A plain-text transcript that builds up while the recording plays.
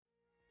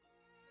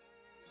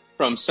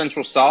from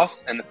Central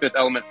Sauce and the Fifth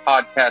Element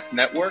Podcast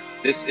Network.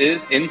 This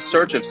is In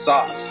Search of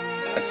Sauce,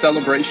 a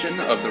celebration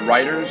of the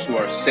writers who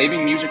are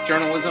saving music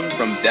journalism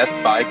from death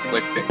by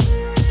clickbait.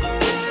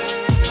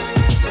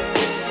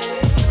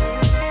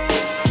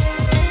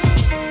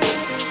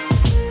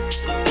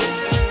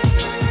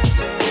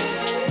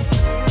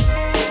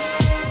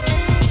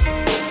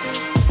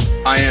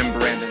 I am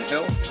Brandon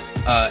Hill,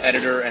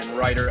 editor and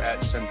writer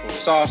at Central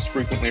Sauce,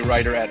 frequently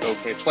writer at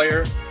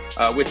Okayplayer.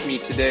 With me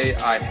today,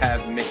 I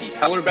have Mickey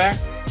Hellerback,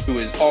 who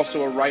is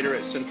also a writer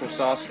at Central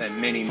Sauce and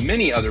many,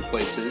 many other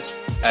places,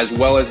 as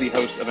well as the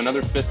host of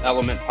another Fifth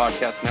Element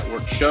Podcast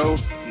Network show,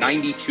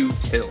 92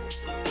 Till.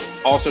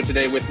 Also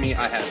today with me,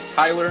 I have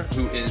Tyler,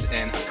 who is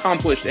an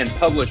accomplished and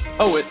published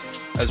poet,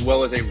 as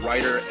well as a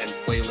writer and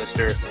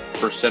playlister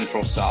for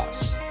Central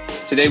Sauce.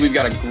 Today, we've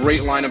got a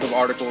great lineup of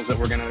articles that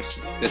we're going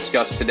to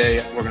discuss today.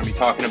 We're going to be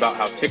talking about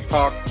how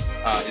TikTok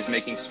is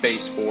making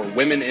space for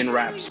women in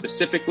rap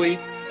specifically.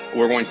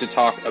 We're going to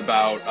talk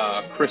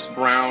about Chris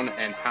Brown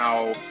and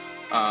how,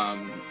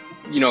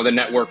 the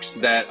networks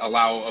that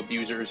allow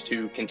abusers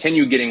to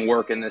continue getting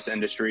work in this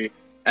industry.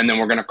 And then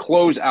we're going to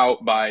close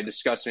out by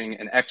discussing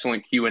an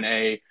excellent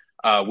Q&A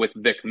with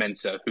Vic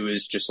Mensa, who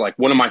is just like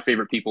one of my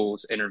favorite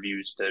people's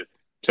interviews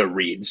to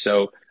read.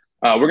 So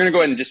we're going to go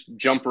ahead and just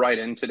jump right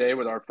in today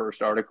with our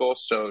first article.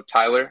 So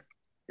Tyler,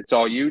 it's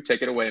all you.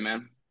 Take it away,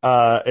 man.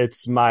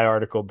 It's my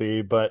article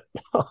B, but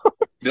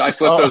did I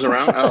flip those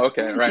around? Oh,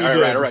 okay. All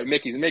right.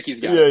 Mickey's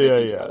got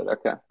it. Yeah. Got it.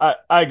 Okay.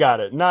 I got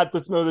it. Not the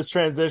smoothest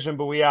transition,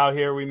 but we out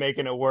here, we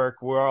making it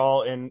work. We're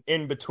all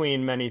in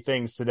between many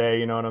things today.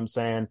 You know what I'm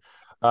saying?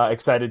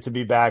 Excited to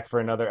be back for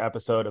another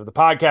episode of the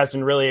podcast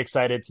and really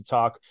excited to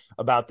talk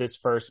about this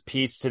first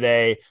piece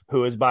today,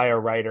 who is by a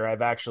writer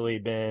I've actually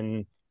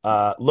been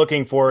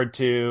looking forward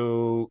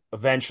to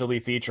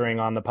eventually featuring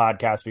on the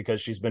podcast because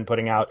she's been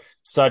putting out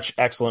such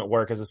excellent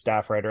work as a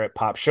staff writer at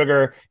Pop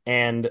Sugar.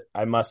 And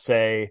I must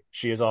say,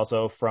 she is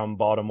also from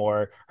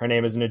Baltimore. Her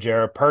name is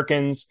Najera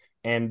Perkins.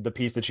 And the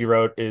piece that she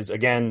wrote is,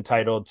 again,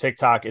 titled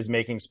TikTok is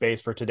Making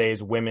Space for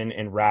Today's Women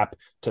in Rap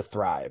to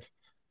Thrive.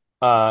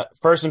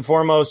 First and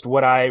foremost,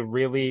 what I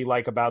really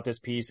like about this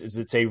piece is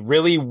it's a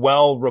really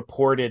well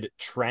reported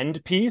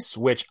trend piece,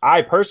 which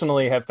I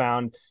personally have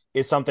found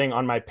is something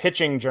on my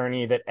pitching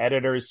journey that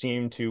editors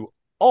seem to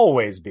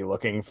always be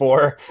looking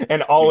for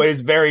and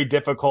always very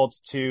difficult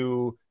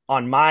to,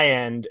 on my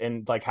end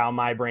and like how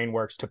my brain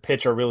works, to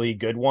pitch a really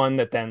good one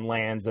that then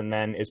lands and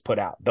then is put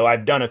out. Though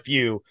I've done a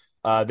few,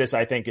 this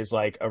I think is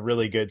like a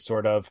really good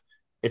sort of,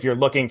 if you're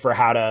looking for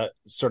how to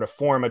sort of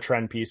form a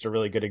trend piece, a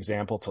really good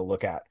example to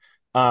look at.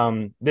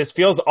 This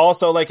feels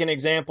also like an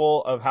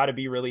example of how to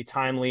be really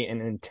timely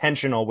and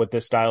intentional with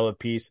this style of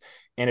piece.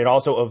 And it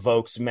also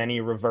evokes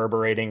many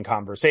reverberating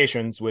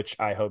conversations, which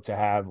I hope to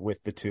have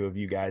with the two of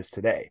you guys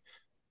today.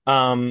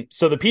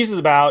 So the piece is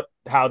about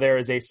how there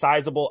is a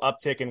sizable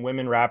uptick in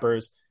women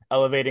rappers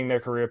elevating their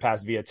career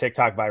paths via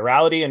TikTok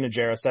virality, and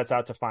Najera sets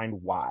out to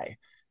find why.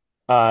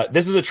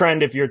 This is a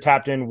trend if you're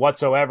tapped in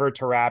whatsoever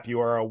to rap,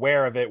 you are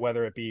aware of it,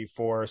 whether it be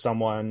for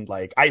someone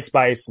like Ice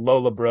Spice,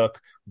 Lola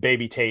Brooke,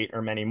 Baby Tate,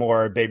 or many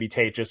more. Baby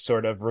Tate just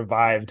sort of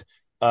revived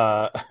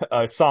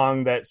a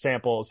song that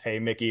samples Hey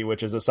Mickey,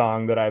 which is a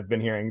song that I've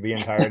been hearing the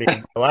entirety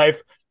of my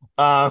life.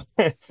 But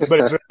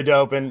it's really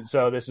dope. And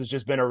so this has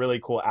just been a really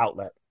cool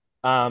outlet.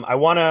 I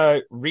want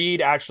to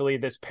read actually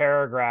this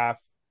paragraph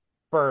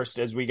first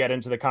as we get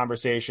into the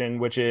conversation,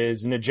 which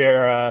is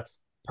Najera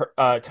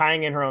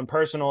tying in her own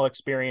personal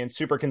experience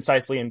super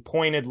concisely and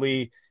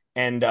pointedly.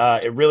 And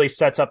it really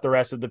sets up the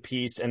rest of the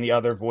piece and the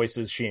other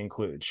voices she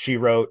includes. She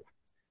wrote,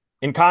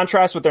 in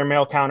contrast with their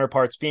male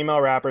counterparts,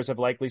 female rappers have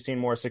likely seen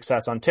more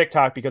success on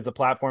TikTok because the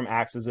platform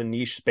acts as a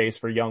niche space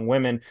for young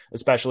women,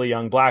 especially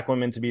young Black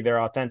women, to be their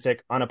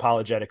authentic,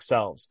 unapologetic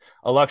selves,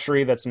 a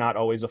luxury that's not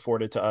always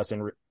afforded to us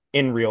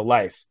in real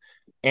life,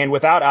 and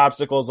without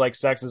obstacles like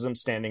sexism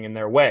standing in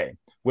their way,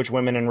 which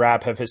women in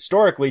rap have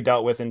historically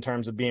dealt with in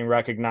terms of being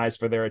recognized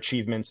for their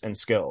achievements and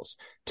skills.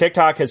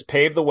 TikTok has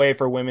paved the way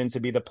for women to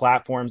be the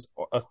platform's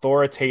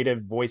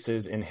authoritative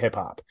voices in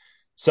hip-hop.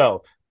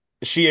 So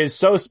she is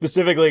so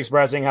specifically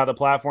expressing how the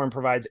platform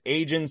provides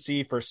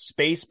agency for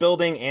space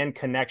building and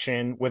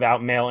connection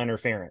without male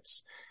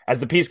interference.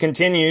 As the piece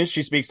continues,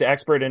 she speaks to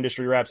expert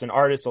industry reps and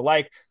artists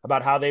alike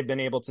about how they've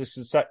been able to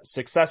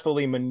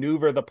successfully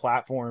maneuver the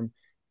platform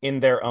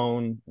in their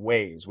own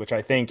ways, which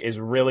I think is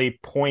really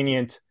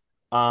poignant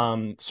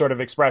sort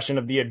of expression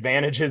of the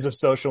advantages of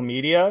social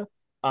media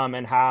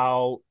and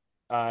how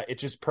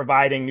it's just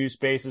providing new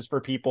spaces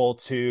for people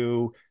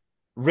to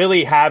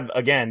really have,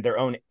 again, their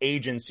own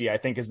agency, I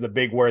think is the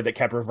big word that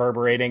kept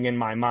reverberating in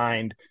my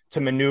mind,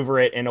 to maneuver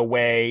it in a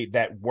way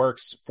that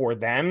works for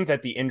them,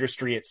 that the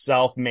industry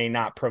itself may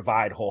not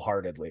provide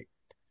wholeheartedly.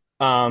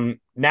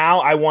 Now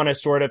I want to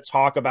sort of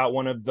talk about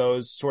one of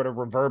those sort of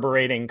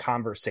reverberating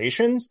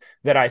conversations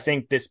that I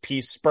think this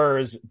piece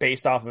spurs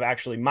based off of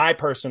actually my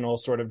personal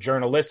sort of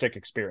journalistic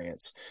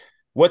experience.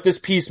 What this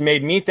piece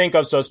made me think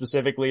of so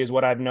specifically is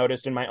what I've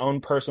noticed in my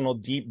own personal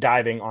deep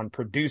diving on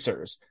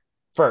producers.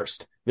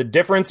 First, The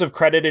difference of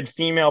credited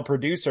female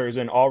producers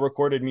in all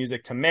recorded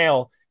music to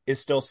male is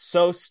still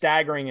so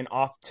staggering and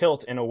off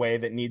tilt in a way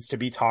that needs to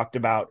be talked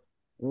about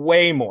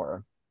way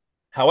more.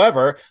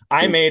 However,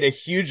 I made a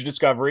huge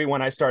discovery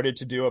when I started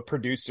to do a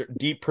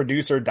deep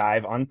producer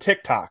dive on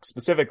TikTok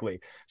specifically.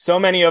 So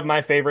many of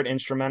my favorite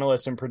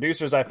instrumentalists and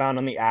producers I found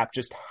on the app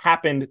just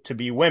happened to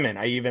be women.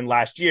 I even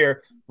last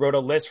year wrote a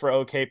list for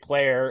OK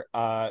Player,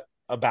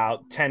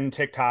 about 10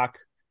 TikTok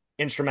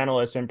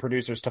instrumentalists and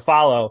producers to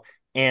follow.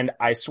 And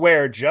I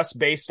swear, just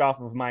based off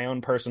of my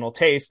own personal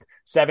taste,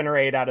 7 or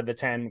 8 out of the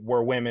 10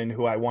 were women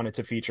who I wanted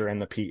to feature in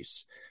the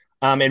piece.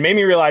 It made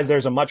me realize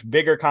there's a much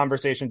bigger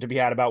conversation to be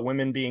had about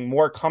women being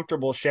more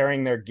comfortable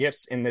sharing their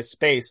gifts in this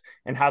space,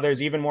 and how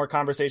there's even more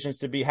conversations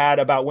to be had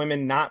about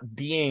women not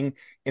being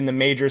in the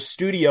major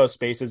studio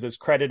spaces as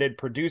credited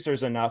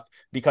producers enough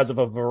because of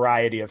a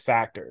variety of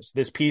factors.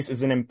 This piece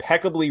is an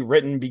impeccably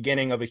written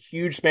beginning of a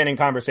huge spanning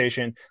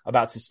conversation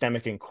about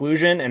systemic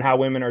inclusion and how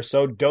women are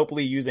so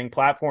dopely using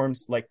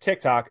platforms like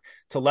TikTok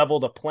to level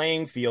the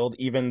playing field,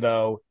 even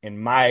though,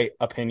 in my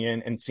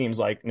opinion, and seems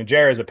like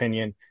Najera's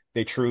opinion,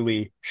 they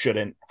truly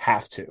shouldn't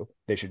have to.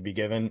 They should be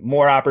given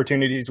more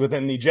opportunities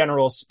within the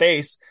general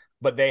space,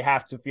 but they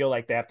have to feel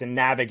like they have to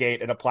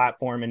navigate at a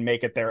platform and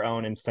make it their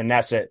own and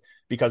finesse it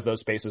because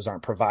those spaces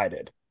aren't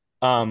provided.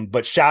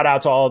 But shout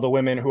out to all the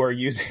women who are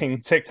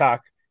using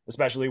TikTok,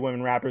 especially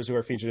women rappers who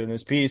are featured in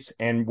this piece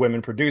and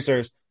women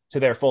producers,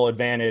 to their full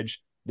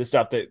advantage. The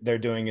stuff that they're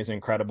doing is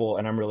incredible,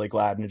 and I'm really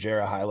glad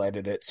Najera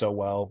highlighted it so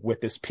well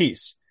with this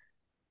piece.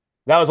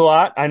 That was a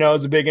lot. I know it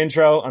was a big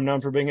intro. I'm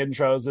known for big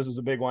intros. This is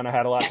a big one. I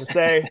had a lot to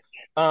say.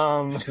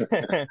 Um,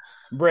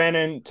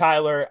 Brandon,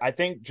 Tyler, I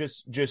think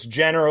just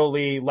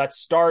generally, let's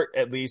start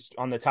at least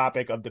on the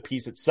topic of the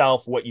piece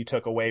itself, what you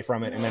took away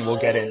from it, and then we'll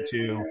get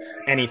into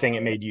anything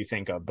it made you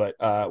think of. But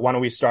why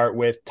don't we start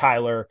with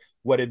Tyler?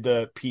 What did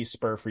the piece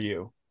spur for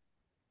you?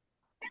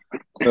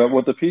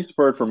 What the piece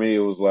spurred for me, it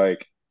was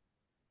like,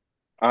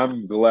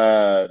 I'm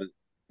glad.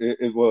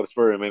 What it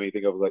spurred and made me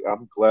think of was like,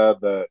 I'm glad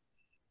that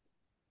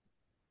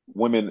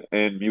women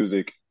in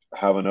music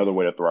have another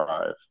way to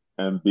thrive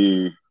and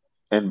be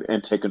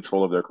and take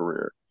control of their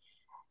career.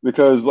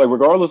 Because like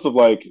regardless of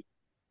like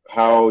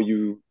how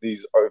you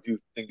these or if you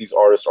think these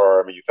artists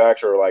are a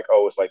manufacturer, like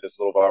oh it's like this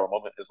little viral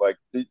moment, it's like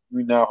we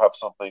now have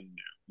something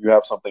new. You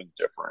have something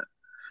different.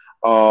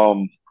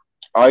 Um,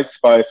 Ice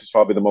Spice is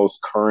probably the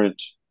most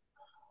current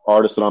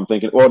artist that I'm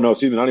thinking. Well, no,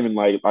 excuse me, not even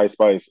like Ice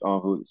Spice,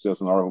 who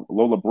sells an art.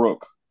 Lola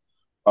Brooke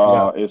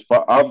Yeah,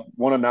 I've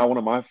one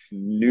of my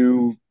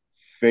new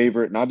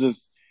favorite, not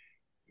just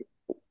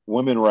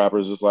women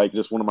rappers, just like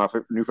just one of my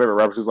new favorite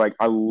rappers. Is like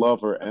I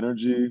love her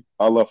energy,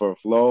 I love her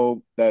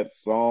flow. That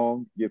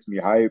song gets me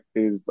hype.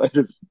 Is I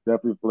just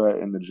definitely for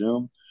that in the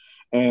gym,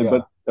 and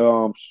yeah,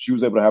 but she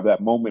was able to have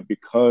that moment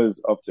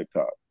because of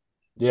TikTok,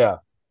 yeah,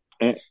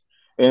 and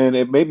and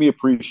it made me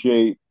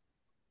appreciate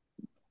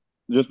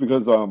just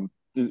because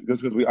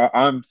just because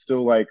I'm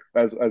still like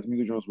as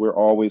music journalists, we're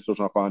always still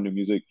trying to find new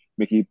music.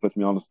 Mickey puts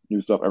me on this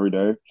new stuff every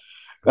day.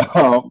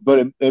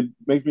 But it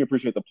makes me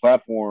appreciate the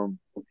platform,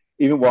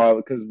 even while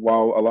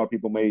a lot of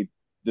people may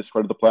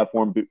discredit the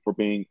platform for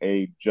being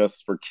a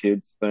just for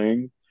kids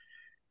thing,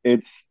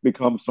 it's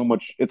become so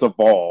much. It's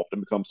evolved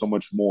and become so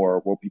much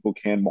more where people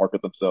can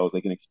market themselves,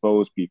 they can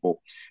expose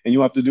people, and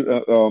you have to do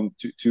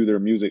to their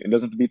music. It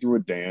doesn't have to be through a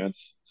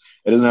dance.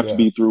 It doesn't have to yeah.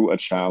 be through a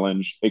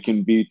challenge. It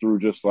can be through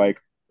just like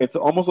it's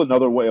almost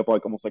another way of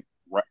like almost like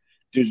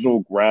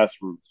digital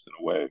grassroots in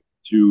a way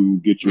to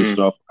get your Mm.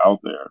 stuff out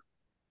there.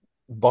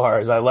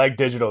 Bars. I like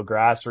digital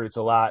grassroots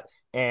a lot.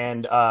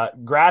 And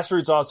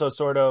grassroots also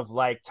sort of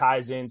like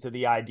ties into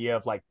the idea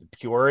of like the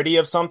purity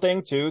of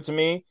something too, to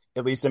me,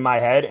 at least in my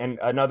head. And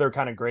another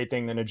kind of great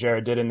thing that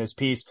Najera did in this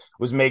piece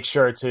was make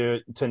sure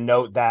to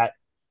note that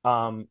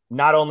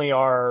not only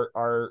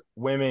are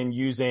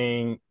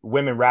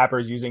women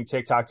rappers using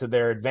TikTok to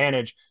their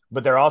advantage,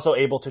 but they're also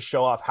able to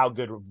show off how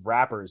good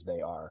rappers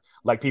they are.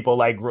 Like people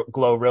like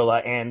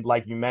Glorilla and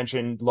like you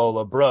mentioned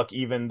Lola Brooke,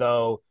 even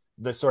though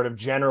the sort of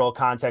general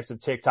context of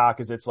TikTok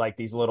is it's like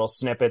these little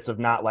snippets of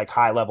not like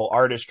high level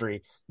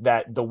artistry,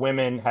 that the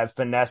women have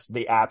finessed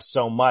the app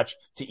so much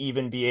to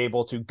even be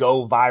able to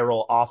go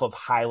viral off of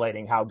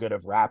highlighting how good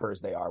of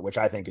rappers they are, which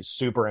I think is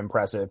super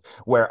impressive.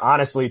 Where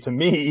honestly, to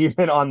me,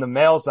 even on the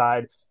male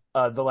side,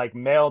 the like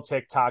male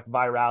TikTok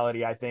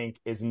virality, I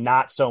think, is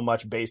not so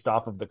much based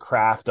off of the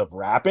craft of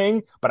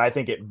rapping, but I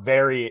think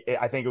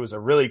I think it was a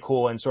really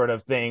cool and sort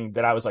of thing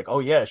that I was like, oh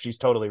yeah, she's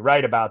totally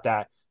right about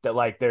that. That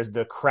like there's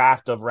the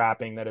craft of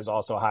rapping that is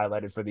also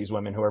highlighted for these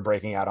women who are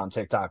breaking out on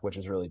TikTok, which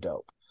is really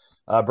dope.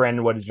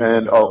 Brandon, what did you think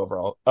And of it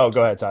overall? Oh,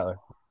 go ahead, Tyler.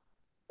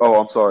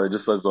 I'm sorry.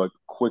 Just as a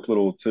quick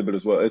little tidbit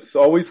as well, it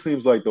always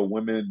seems like the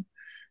women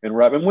in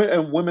rap and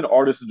women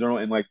artists in general,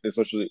 and like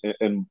especially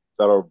in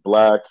that are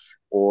black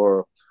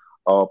or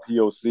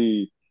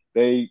POC,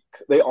 they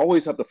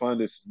always have to find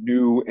this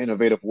new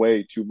innovative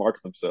way to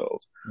market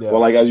themselves. Well, Yeah,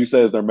 like as you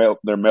said, their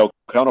male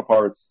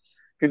counterparts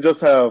can just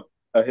have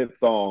a hit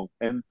song,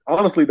 and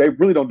honestly, they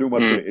really don't do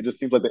much with Mm. it. It just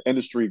seems like the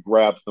industry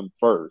grabs them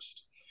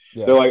first,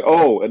 They're Yeah. like,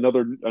 oh,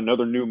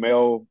 another new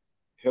male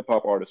hip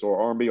hop artist or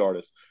R&B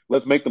artist.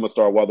 Let's make them a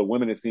star. While the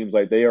women, it seems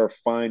like they are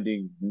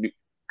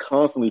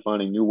constantly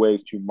finding new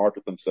ways to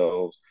market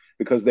themselves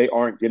because they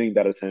aren't getting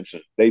that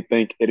attention. They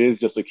think it is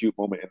just a cute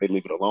moment and they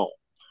leave it alone.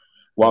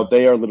 While Yeah.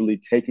 they are literally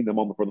taking the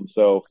moment for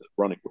themselves and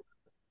running with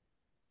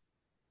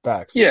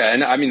Facts. Yeah,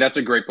 and I mean that's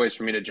a great place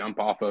for me to jump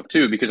off of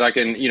too, because I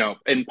can,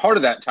 and part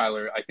of that,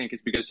 Tyler, I think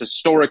is because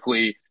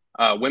historically,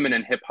 women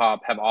in hip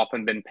hop have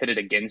often been pitted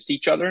against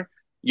each other.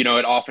 It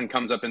often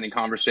comes up in the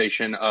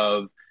conversation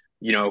of,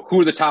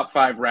 who are the top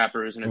five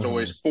rappers, and it's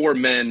always Hmm. four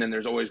men, and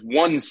there's always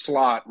one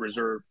slot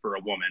reserved for a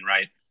woman,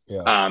 right?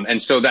 Yeah.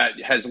 And so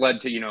that has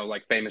led to,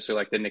 like famously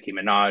like the Nicki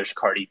Minaj,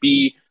 Cardi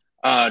B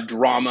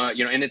drama,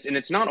 and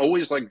it's not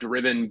always like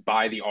driven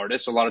by the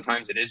artist. A lot of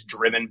times it is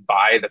driven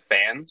by the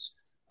fans.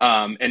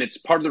 And it's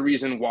part of the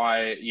reason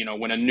why,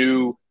 when a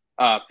new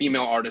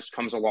female artist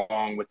comes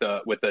along with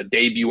a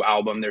debut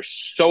album,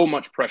 there's so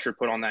much pressure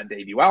put on that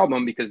debut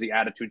album because the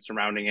attitude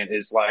surrounding it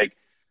is like,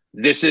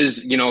 this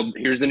is,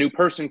 here's the new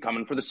person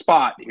coming for the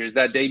spot. Here's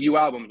that debut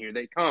album. Here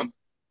they come.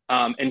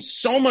 And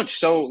so much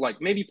so, like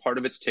maybe part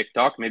of it's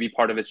TikTok, maybe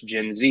part of it's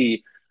Gen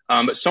Z,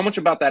 but so much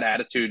about that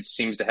attitude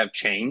seems to have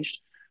changed.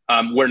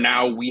 Where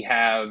now we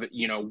have,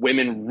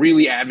 women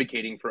really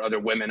advocating for other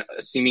women,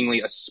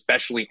 seemingly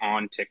especially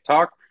on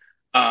TikTok.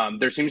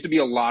 There seems to be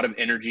a lot of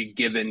energy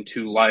given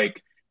to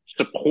like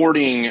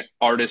supporting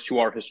artists who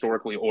are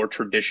historically or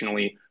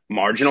traditionally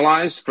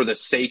marginalized for the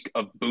sake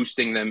of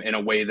boosting them in a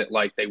way that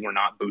like they were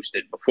not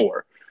boosted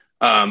before.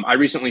 I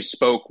recently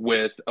spoke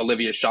with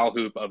Olivia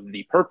Shalhoub of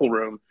the Purple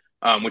Room,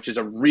 which is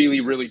a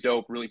really, really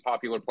dope, really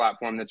popular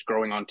platform that's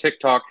growing on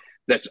TikTok.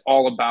 That's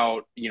all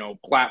about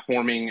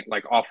platforming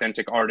like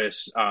authentic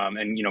artists,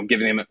 and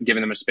giving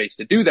them a space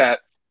to do that.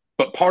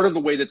 But part of the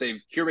way that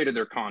they've curated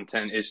their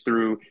content is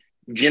through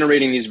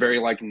generating these very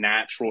like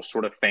natural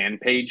sort of fan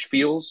page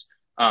feels.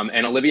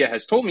 And Olivia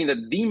has told me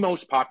that the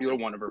most popular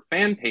one of her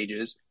fan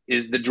pages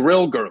is the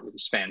Drill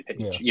Girlies fan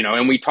page. Yeah.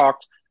 And we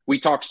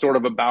talked sort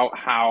of about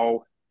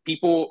how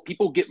people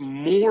get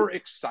more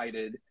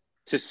excited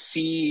to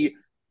see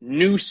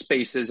new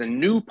spaces and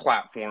new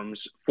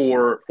platforms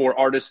for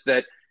artists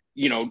that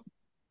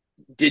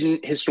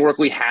didn't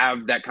historically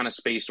have that kind of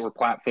space or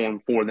platform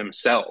for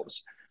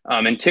themselves.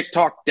 And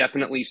TikTok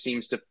definitely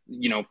seems to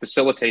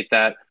facilitate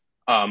that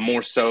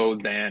more so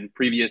than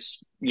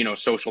previous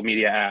social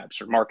media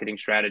apps or marketing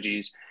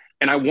strategies.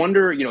 And I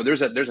wonder,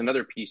 there's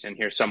another piece in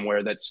here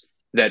somewhere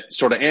that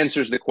sort of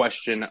answers the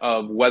question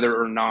of whether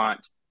or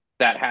not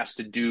that has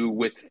to do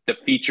with the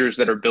features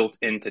that are built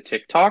into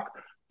TikTok,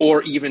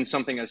 or even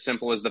something as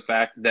simple as the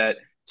fact that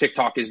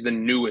TikTok is the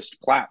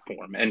newest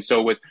platform. And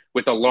so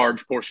with a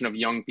large portion of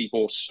young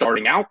people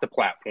starting out the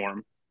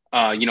platform,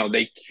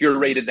 they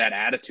curated that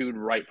attitude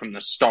right from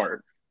the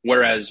start.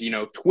 Whereas,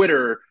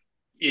 Twitter,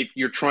 if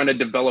you're trying to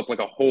develop like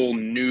a whole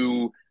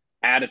new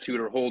attitude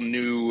or whole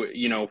new,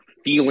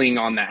 feeling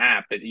on the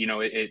app,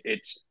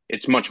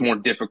 it's much more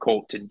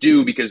difficult to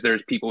do because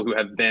there's people who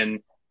have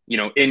been,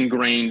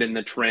 ingrained in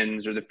the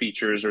trends or the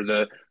features or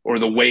the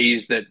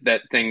ways that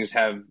things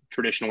have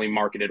traditionally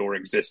marketed or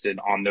existed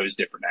on those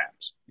different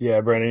apps. Yeah,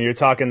 Brandon, you're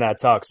talking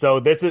that talk.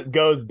 So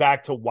goes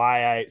back to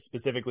why I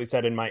specifically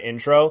said in my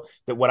intro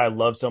that what I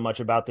love so much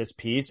about this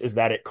piece is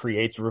that it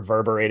creates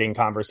reverberating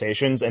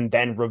conversations and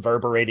then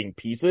reverberating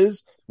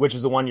pieces, which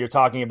is the one you're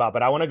talking about.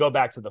 But I want to go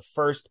back to the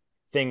first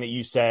thing that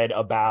you said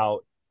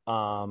about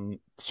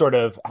sort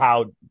of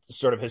how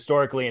sort of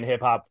historically in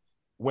hip hop,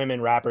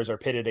 women rappers are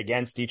pitted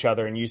against each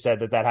other. And you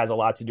said that has a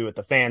lot to do with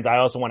the fans. I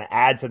also want to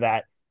add to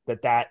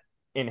that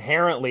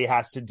inherently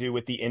has to do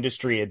with the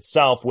industry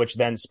itself, which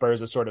then spurs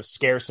a sort of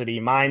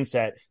scarcity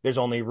mindset. There's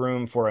only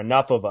room for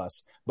enough of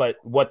us. But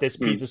what this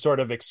piece is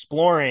sort of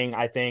exploring,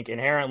 I think,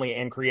 inherently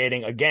and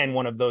creating, again,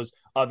 one of those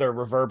other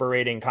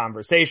reverberating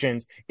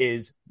conversations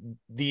is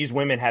these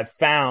women have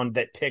found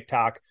that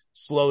TikTok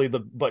slowly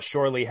but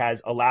surely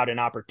has allowed an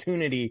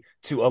opportunity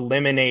to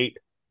eliminate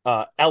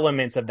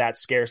elements of that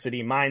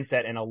scarcity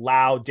mindset and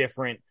allow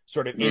different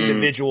sort of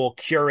individual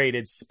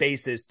curated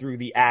spaces through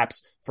the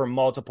apps for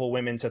multiple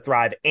women to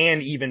thrive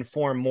and even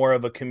form more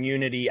of a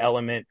community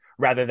element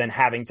rather than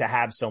having to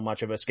have so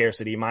much of a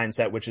scarcity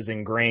mindset, which is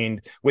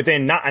ingrained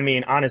within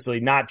honestly,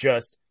 not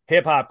just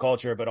hip hop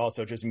culture, but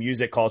also just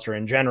music culture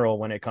in general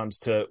when it comes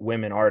to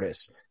women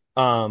artists.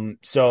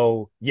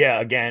 So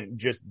yeah, again,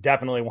 just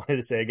definitely wanted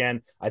to say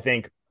again, I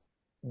think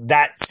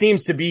that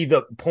seems to be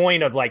the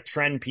point of like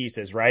trend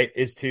pieces, right?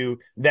 Is to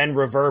then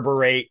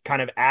reverberate,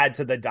 kind of add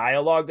to the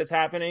dialogue that's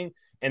happening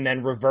and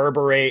then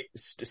reverberate,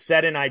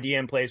 set an idea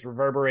in place,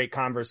 reverberate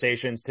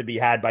conversations to be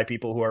had by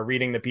people who are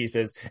reading the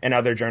pieces and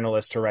other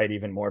journalists to write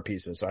even more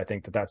pieces. So I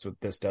think that's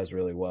what this does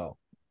really well.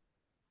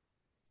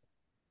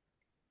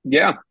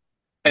 Yeah.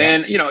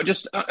 And,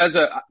 just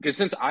because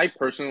since I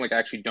personally like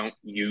actually don't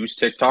use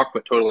TikTok,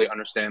 but totally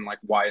understand like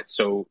why it's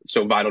so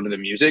vital to the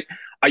music.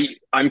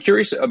 I'm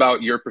curious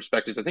about your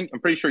perspectives. I'm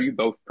pretty sure you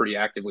both pretty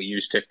actively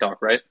use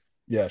TikTok, right?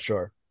 Yeah,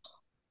 sure.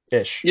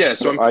 Ish. Yeah.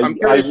 So I I'm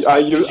curious.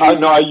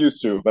 I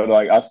used to, but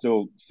like I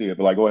still see it.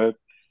 But like, go ahead.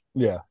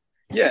 Yeah.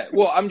 Yeah,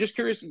 well, I'm just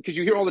curious because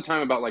you hear all the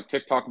time about like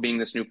TikTok being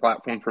this new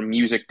platform for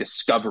music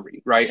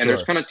discovery, right? And there's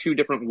Sure. kind of two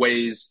different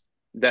ways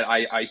that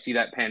I see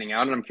that panning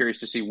out, and I'm curious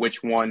to see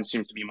which one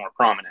seems to be more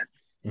prominent.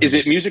 Is Mhm.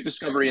 it music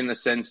discovery in the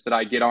sense that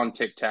I get on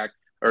TikTok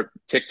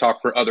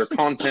for other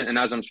content, and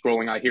as I'm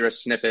scrolling, I hear a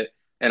snippet,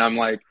 and I'm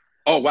like,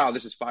 oh wow,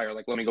 this is fire!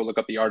 Like, let me go look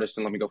up the artist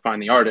and let me go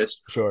find the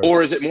artist. Sure.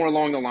 Or is it more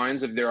along the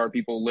lines of there are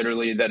people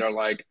literally that are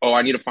like, oh,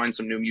 I need to find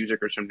some new music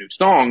or some new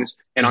songs,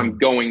 and I'm Mhm.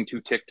 going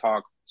to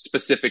TikTok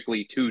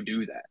specifically to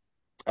do that.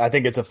 I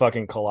think it's a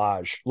fucking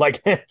collage. Like,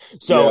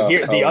 so Yeah.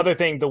 here, the other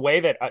thing, the way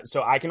that,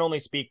 so I can only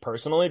speak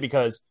personally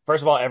because,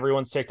 first of all,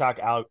 everyone's TikTok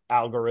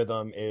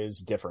algorithm is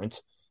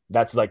different.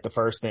 That's like the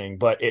first thing,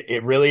 but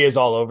it really is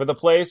all over the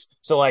place.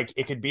 So, like,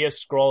 it could be a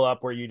scroll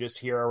up where you just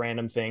hear a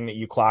random thing that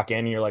you clock in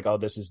and you're like, oh,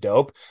 this is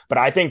dope. But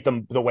I think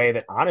the way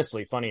that,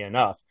 honestly, funny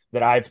enough,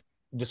 that I've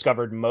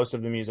discovered most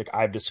of the music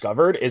I've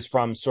discovered is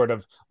from sort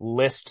of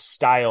list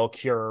style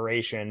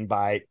curation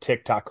by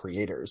TikTok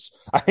creators.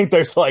 I think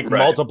there's like Right.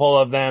 multiple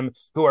of them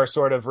who are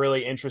sort of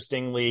really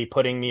interestingly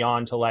putting me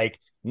on to like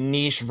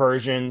niche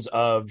versions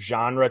of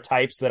genre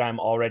types that I'm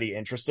already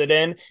interested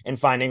in and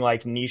finding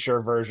like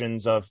nicher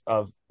versions of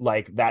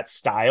like that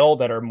style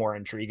that are more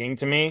intriguing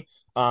to me.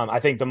 I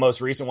think the most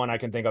recent one I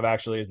can think of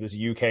actually is this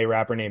UK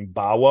rapper named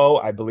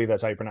Bawo. I believe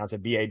that's how you pronounce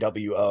it,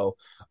 Bawo.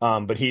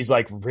 But he's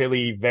like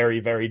really very,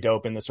 very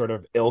dope in the sort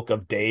of ilk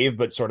of Dave,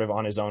 but sort of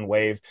on his own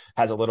wave,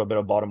 has a little bit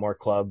of Baltimore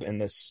club in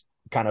this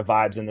kind of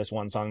vibes in this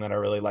one song that I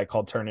really like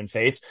called Turn and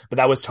Face. But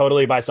that was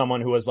totally by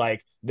someone who was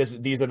like,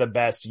 these are the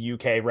best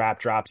UK rap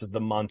drops of the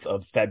month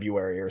of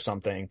February or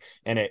something.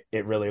 And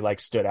it really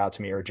like stood out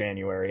to me, or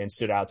January, and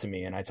stood out to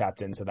me. And I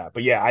tapped into that.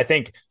 But yeah, I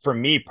think for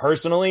me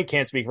personally,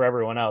 can't speak for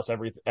everyone else.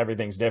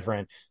 Everything's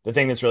different. The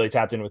thing that's really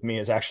tapped in with me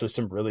is actually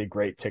some really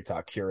great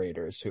TikTok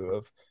curators who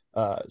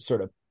have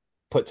sort of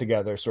put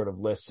together sort of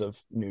lists of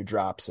new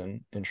drops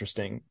and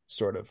interesting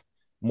sort of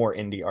more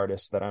indie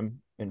artists that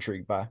I'm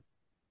intrigued by.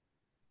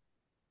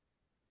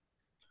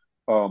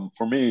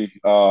 For me,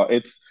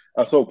 it's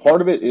so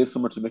part of it is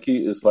similar to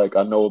Mickey. Is like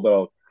I know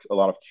a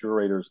lot of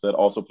curators that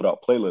also put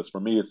out playlists. For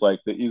me, it's like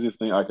the easiest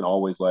thing I can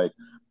always like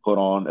put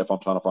on if I'm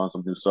trying to find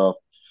some new stuff.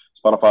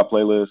 Spotify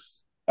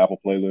playlists, Apple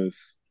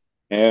playlists,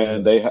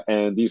 and Yeah.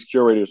 and these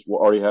curators will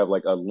already have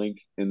like a link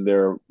in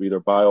their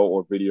either bio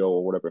or video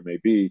or whatever it may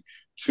be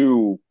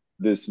to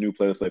this new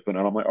playlist they put.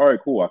 And I'm like, all right,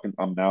 cool.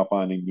 I'm now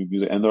finding new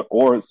music, and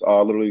or it's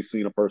literally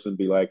seeing a person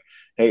be like,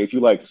 hey, if you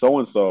like so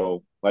and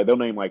so, like they'll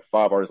name like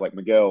five artists like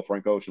Miguel,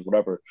 Frank Ocean,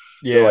 whatever.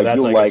 They're Yeah, like, that's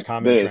you'll like a like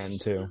common trend this.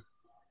 too.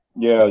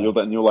 Yeah, Yeah.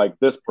 you'll like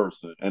this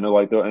person, and they're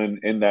like, and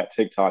in that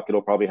TikTok,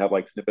 it'll probably have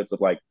like snippets of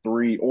like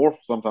three or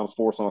sometimes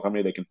four songs, how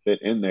many they can fit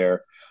in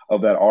there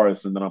of that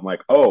artist, and then I'm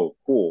like, oh,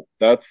 cool,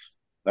 that's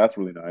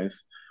really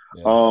nice.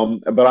 Yeah.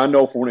 But I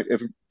know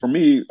for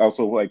me,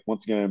 also like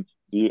once again,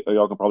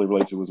 y'all can probably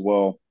relate to as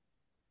well.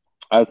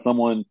 As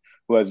someone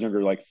who has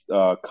younger like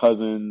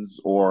cousins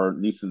or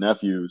niece and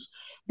nephews,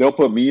 they'll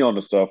put me on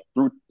the stuff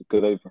through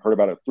because they've heard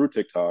about it through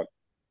TikTok,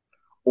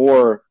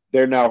 or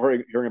they're now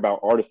hearing about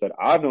artists that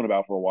I've known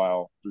about for a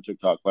while through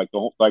TikTok. Like the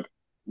whole like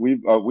we're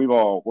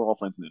all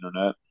friends on the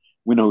internet.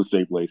 We know who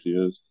Steve Lacy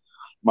is.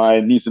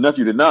 My niece and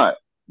nephew did not.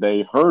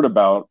 They heard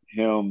about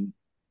him,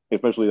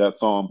 especially that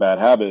song "Bad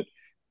Habit,"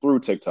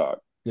 through TikTok,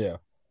 Yeah.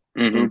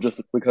 through Hmm.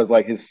 just because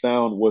like his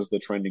sound was the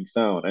trending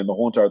sound, and the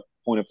whole entire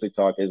point of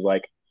TikTok is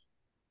like,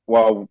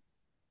 well,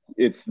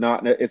 it's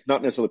not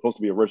necessarily supposed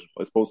to be original.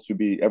 It's supposed to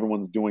be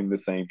everyone's doing the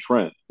same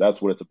trend.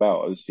 That's what it's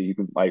about. Is see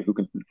who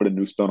can put a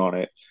new spin on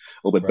it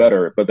a little bit Right.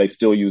 better, but they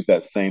still use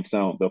that same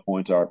sound. The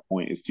point our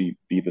point is to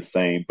be the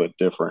same but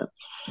different.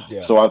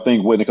 Yeah. So I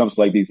think when it comes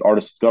to like these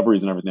artist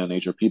discoveries and everything of that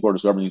nature, people are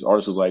discovering these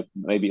artists like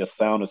maybe a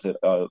sound is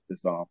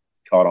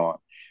caught on.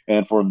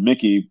 And for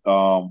Mickey,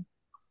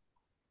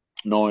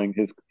 knowing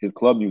his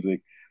club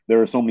music,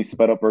 there are so many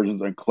sped up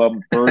versions and club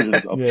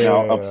versions of Yeah,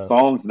 now yeah, of yeah.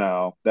 songs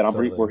now that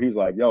where Totally. he's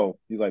like, yo,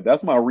 he's like,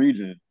 that's my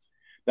region.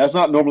 That's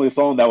not normally a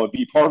song that would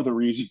be part of the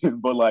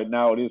region, but like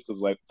now it is because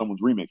like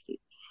someone's remixed it.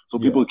 So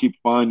Yeah. people keep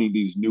finding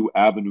these new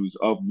avenues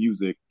of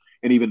music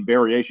and even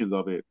variations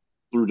of it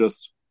through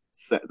just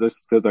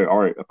this because they're all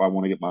right. If I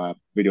want to get my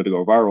video to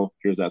go viral,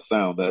 here's that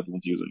sound that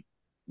everyone's using.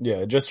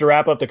 Yeah, just to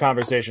wrap up the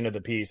conversation of the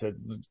piece, you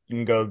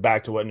can go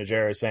back to what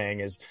Najera is saying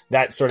is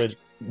that sort of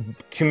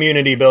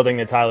community building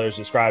that Tyler is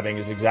describing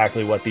is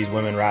exactly what these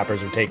women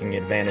rappers are taking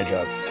advantage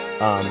of,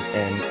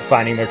 and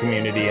finding their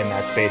community in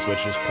that space,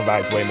 which just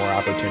provides way more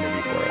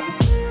opportunity for it.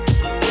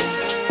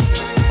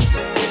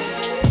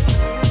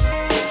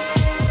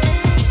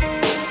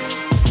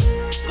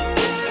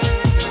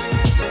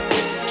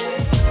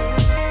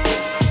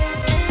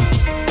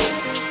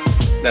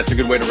 That's a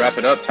good way to wrap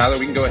it up. Tyler,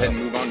 we I can think go ahead so. and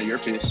move on to your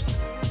piece.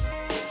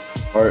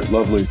 All right,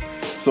 lovely.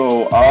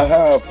 So I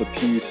have the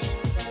piece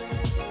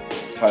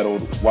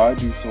titled "Why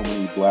Do So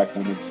Many Black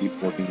Women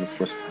Keep Working with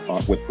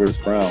Chris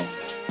Brown"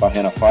 by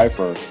Hannah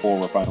Pfeiffer for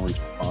Refinery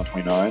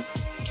 29.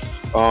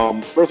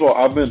 First of all,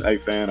 I've been a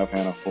fan of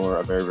Hannah for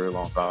a very, very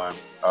long time.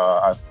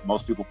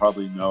 Most people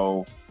probably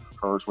know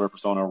her Twitter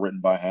persona written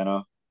by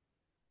Hannah.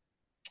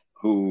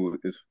 who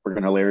is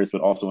freaking hilarious,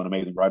 but also an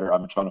amazing writer. I've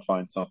been trying to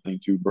find something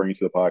to bring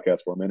to the podcast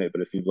for a minute,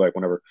 but it seems like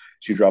whenever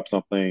she drops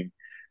something,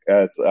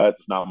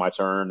 it's not my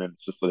turn, and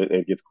it's just that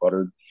it gets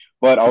cluttered.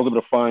 But I was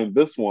able to find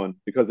this one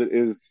because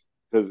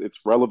it's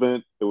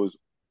relevant. It was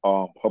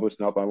published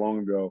not that long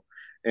ago,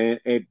 and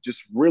it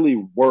just really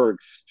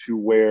works to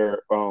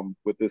where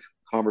with this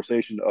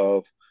conversation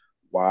of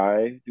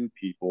why do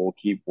people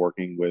keep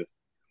working with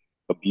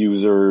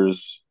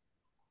abusers,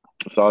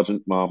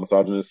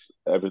 misogynists,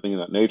 everything in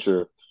that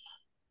nature,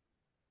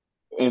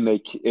 and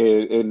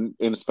and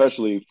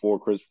especially for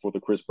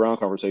the Chris Brown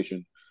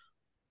conversation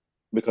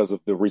because of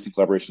the recent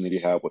collaboration that he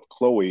had with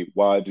Chloe.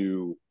 Why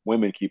do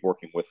women keep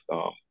working with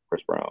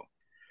Chris Brown?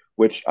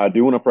 Which I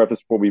do want to preface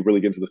before we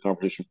really get into this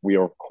conversation. We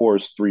are of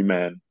course three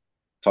men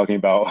talking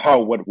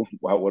about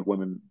what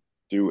women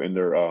do in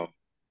their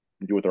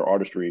do with their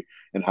artistry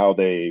and how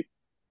they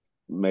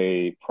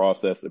may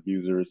process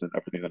abusers and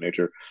everything of that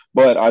nature.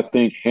 But I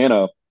think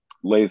Hannah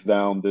lays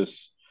down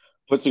this,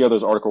 puts together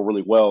this article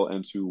really well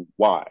into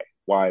why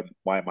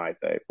might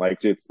they,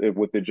 like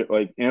with the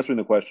like answering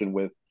the question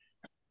with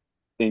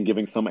in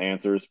giving some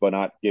answers but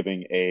not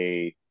giving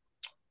a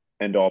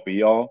end all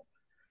be all.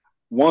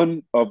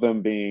 One of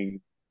them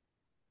being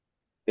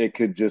it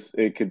could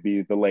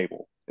be the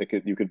label. It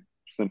could you could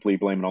simply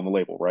blame it on the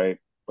label, right?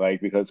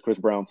 Like because Chris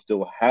Brown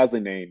still has a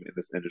name in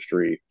this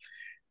industry,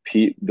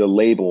 the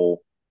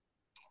label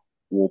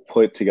will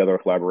put together a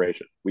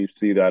collaboration. We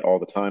see that all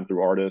the time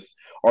through artists.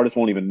 Artists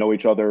won't even know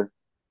each other,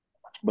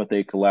 but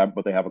they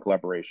have a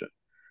collaboration.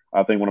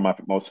 I think one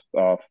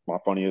of my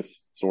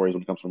funniest stories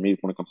when it comes from me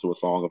when it comes to a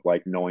song of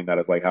like knowing that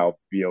it's like how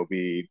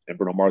B.O.B. and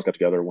Bruno Mars got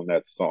together when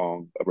that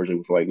song originally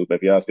was for like Lupe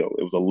Fiasco.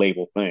 It was a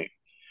label thing.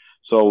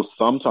 So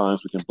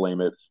sometimes we can blame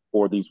it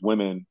for these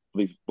women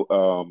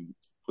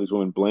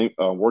blame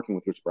working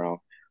with Chris Brown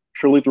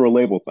purely through a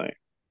label thing,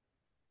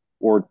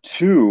 or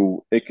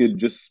two, it could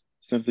just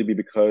simply be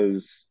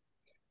because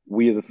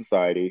we as a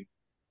society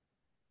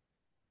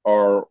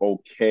are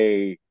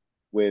okay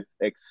with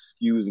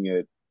excusing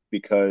it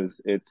because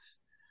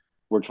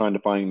we're trying to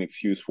find an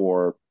excuse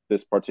for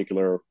this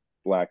particular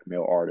black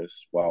male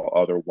artist while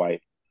other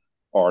white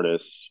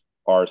artists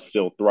are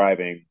still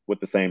thriving with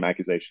the same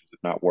accusations, if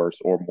not worse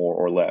or more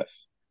or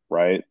less,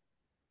 right?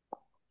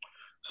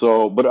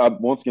 So,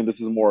 but once again,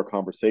 this is more a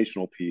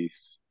conversational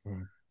piece.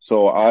 Mm.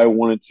 So I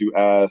wanted to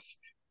ask,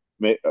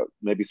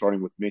 maybe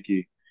starting with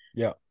Mickey,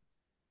 Yeah.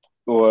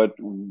 but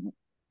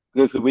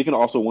because we can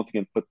also once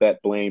again put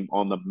that blame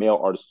on the male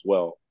artists as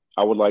well.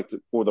 I would like to,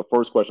 for the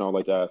first question, I would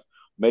like to ask,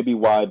 maybe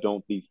why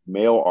don't these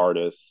male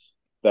artists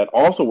that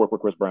also work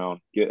with Chris Brown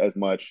get as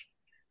much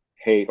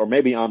hate, or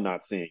maybe I'm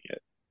not seeing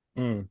it.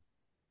 Mm.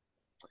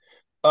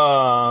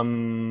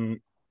 Um,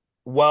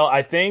 well,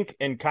 I think,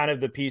 and kind of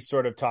the piece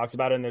sort of talks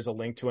about it, and there's a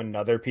link to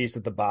another piece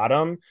at the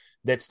bottom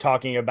that's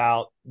talking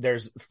about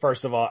there's,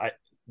 first of all,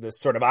 the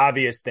sort of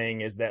obvious thing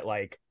is that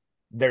like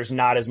there's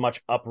not as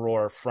much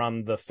uproar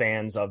from the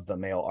fans of the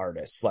male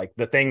artists. Like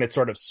the thing that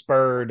sort of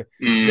spurred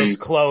this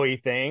Chloe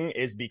thing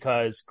is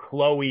because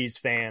Chloe's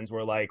fans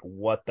were like,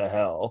 what the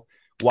hell?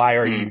 Why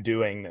are you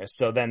doing this?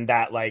 So then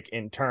that like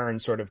in turn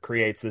sort of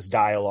creates this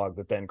dialogue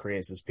that then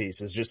creates this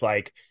piece. It's just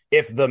like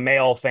if the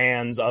male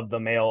fans of the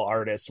male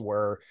artists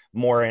were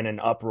more in an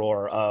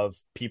uproar of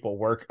people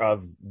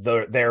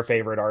their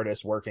favorite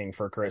artists working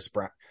for Chris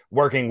Brown,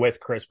 working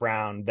with Chris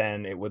Brown,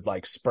 then it would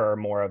like spur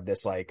more of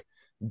this like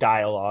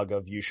dialogue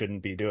of you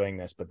shouldn't be doing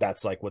this. But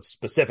that's like what's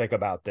specific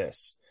about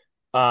this.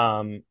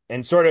 And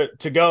sort of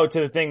to go to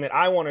the thing that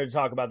I wanted to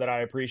talk about that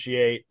I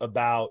appreciate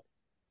about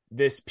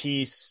this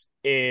piece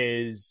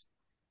is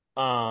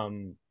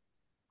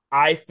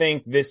I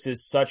think this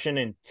is such an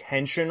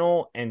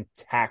intentional and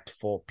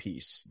tactful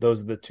piece.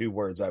 Those are the two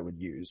words I would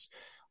use.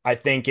 I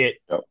think it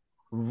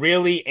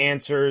really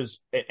answers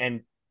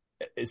and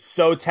is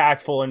so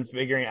tactful in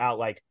figuring out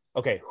like,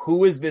 okay,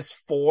 who is this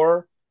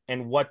for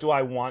and what do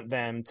I want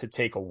them to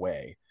take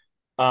away?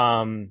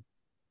 And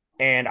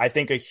I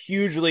think a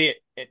hugely,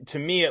 to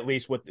me at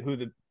least, who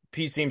the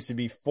piece seems to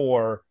be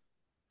for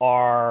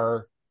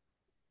are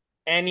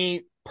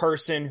any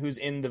person who's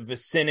in the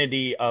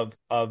vicinity of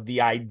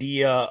the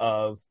idea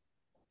of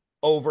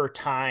over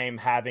time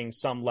having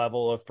some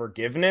level of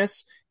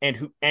forgiveness,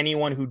 and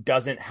anyone who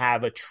doesn't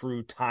have a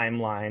true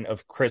timeline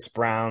of Chris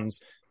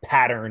Brown's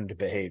patterned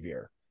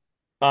behavior.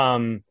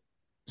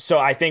 So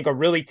I think a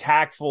really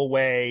tactful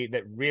way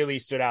that really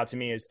stood out to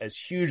me as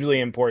hugely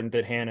important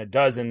that Hannah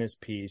does in this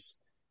piece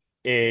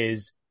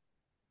is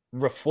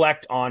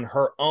reflect on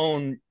her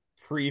own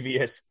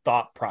previous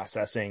thought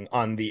processing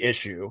on the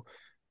issue,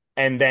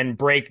 and then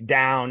break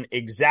down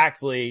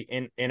exactly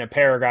in a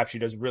paragraph she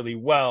does really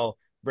well,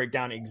 break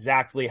down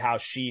exactly how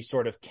she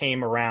sort of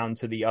came around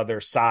to the other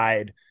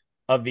side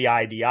of the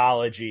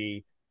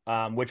ideology,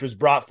 which was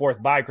brought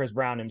forth by Chris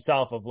Brown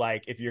himself of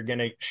like, if you're going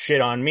to shit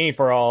on me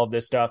for all of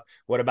this stuff,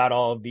 what about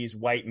all of these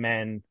white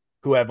men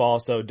who have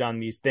also done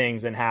these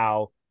things, and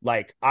how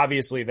like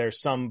obviously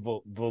there's some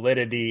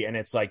validity, and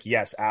it's like,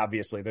 yes,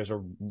 obviously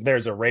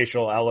there's a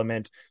racial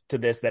element to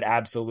this that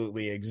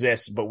absolutely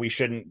exists, but we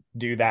shouldn't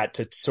do that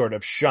to sort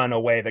of shun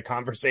away the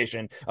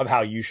conversation of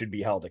how you should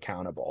be held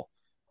accountable.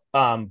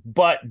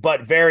 But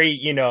very,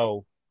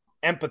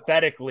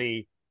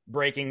 empathetically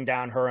breaking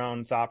down her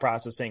own thought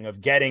processing of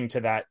getting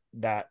to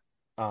that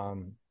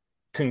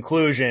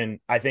conclusion,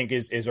 I think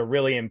is a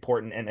really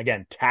important and,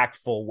 again,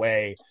 tactful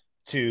way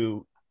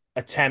to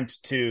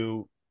attempt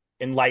to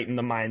enlighten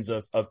the minds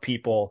of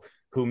people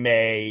who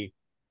may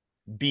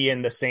be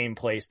in the same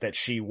place that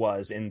she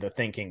was in the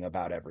thinking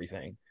about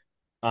everything.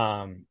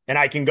 And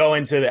I can go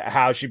into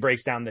how she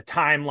breaks down the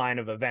timeline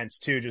of events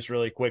too, just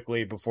really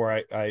quickly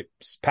before I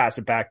pass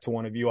it back to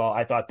one of you all.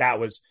 I thought that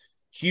was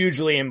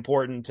hugely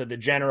important to the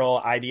general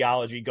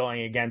ideology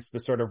going against the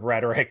sort of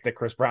rhetoric that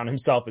Chris Brown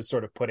himself is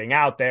sort of putting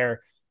out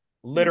there,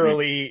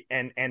 literally,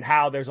 and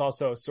how there's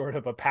also sort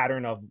of a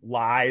pattern of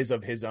lies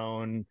of his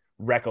own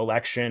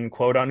recollection,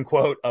 quote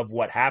unquote, of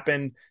what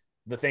happened.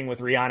 The thing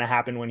with Rihanna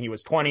happened when he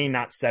was 20,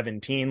 not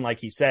 17, like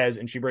he says.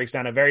 And she breaks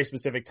down a very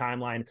specific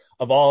timeline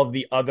of all of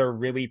the other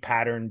really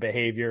patterned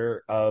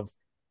behavior of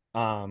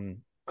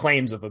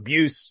claims of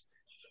abuse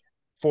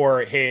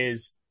for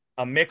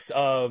a mix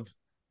of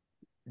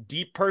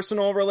deep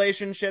personal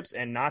relationships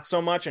and not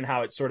so much, and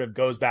how it sort of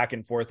goes back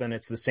and forth. And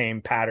it's the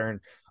same pattern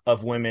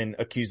of women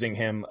accusing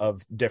him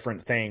of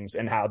different things,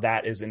 and how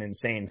that is an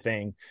insane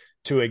thing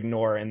to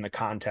ignore in the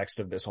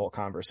context of this whole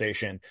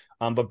conversation.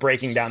 But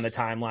breaking down the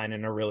timeline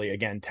in a really,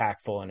 again,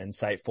 tactful and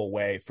insightful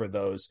way for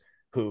those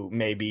who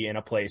may be in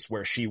a place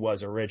where she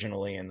was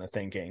originally in the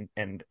thinking,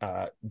 and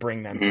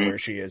bring them to where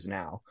she is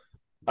now.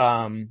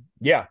 I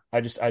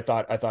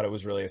thought it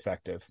was really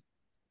effective.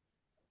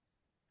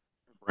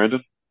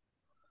 Brandon?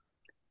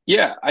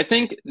 Yeah, I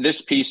think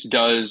this piece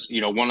does,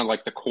 one of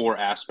like the core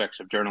aspects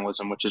of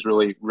journalism, which is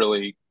really,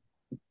 really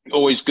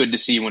always good to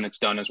see when it's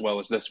done as well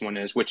as this one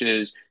is, which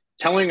is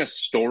telling a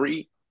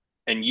story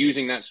and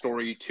using that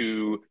story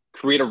to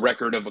create a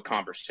record of a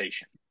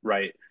conversation,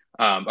 right?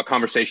 A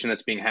conversation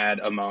that's being had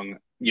among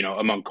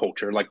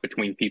culture, like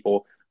between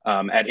people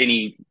at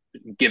any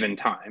given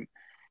time.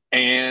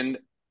 And,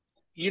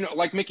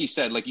 like Mickey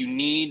said, like you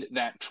need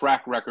that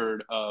track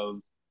record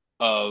of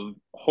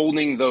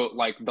holding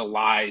the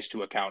lies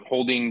to account,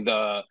 holding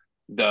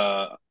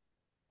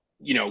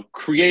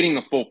creating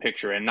the full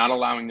picture, and not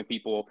allowing the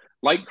people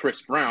like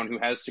Chris Brown, who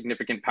has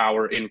significant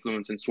power,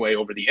 influence, and sway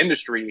over the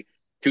industry,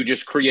 to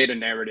just create a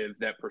narrative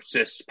that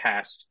persists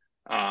past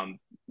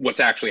what's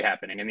actually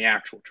happening and the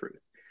actual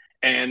truth.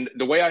 And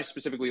the way I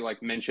specifically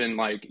mention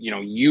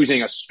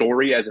using a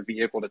story as a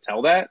vehicle to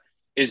tell that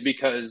is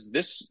because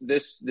this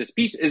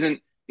piece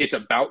it's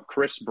about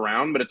Chris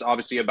Brown, but it's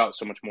obviously about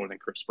so much more than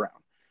Chris Brown.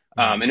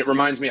 And it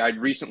reminds me, I'd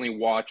recently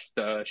watched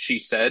She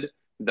Said,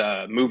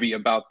 the movie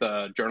about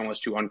the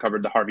journalist who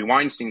uncovered the Harvey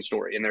Weinstein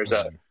story. And there's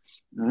a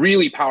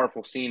really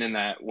powerful scene in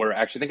that where,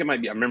 actually, I think it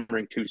might be, I'm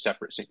remembering two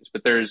separate scenes,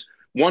 but there's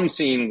one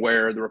scene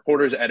where the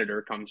reporter's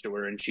editor comes to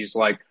her and she's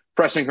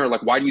pressing her,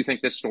 why do you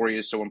think this story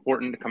is so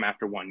important to come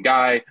after one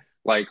guy?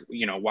 Why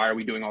are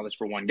we doing all this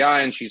for one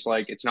guy? And she's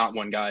like, it's not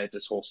one guy, it's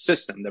this whole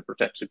system that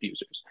protects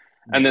abusers.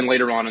 And then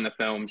later on in the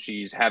film,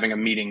 she's having a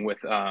meeting with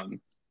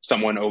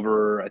someone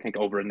over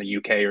in the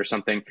UK or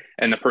something,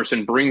 and the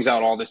person brings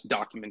out all this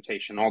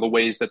documentation, all the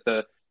ways that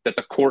the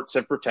courts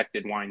have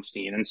protected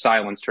Weinstein and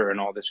silenced her,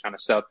 and all this kind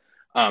of stuff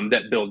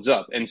that builds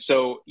up. And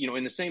so,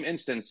 in the same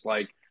instance,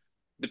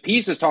 the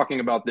piece is talking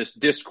about this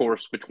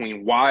discourse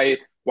between why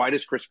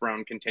does Chris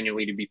Brown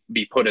continually to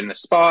be put in the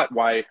spot?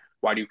 Why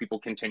do people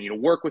continue to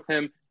work with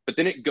him? But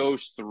then it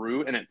goes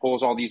through and it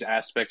pulls all these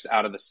aspects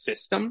out of the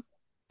system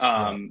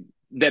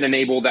that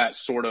enable that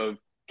sort of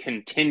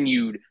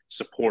continued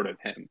support of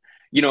him.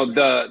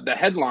 The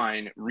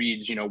headline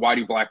reads, why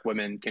do Black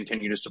women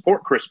continue to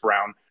support Chris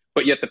Brown?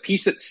 But yet the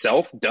piece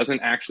itself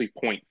doesn't actually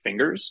point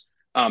fingers.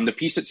 The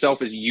piece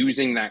itself is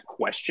using that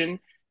question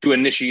to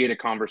initiate a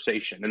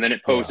conversation. And then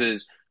it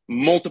poses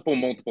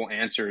multiple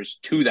answers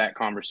to that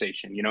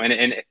conversation,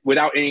 and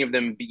without any of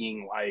them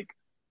being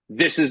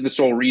this is the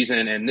sole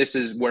reason, and this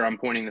is where I'm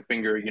pointing the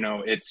finger.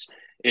 It's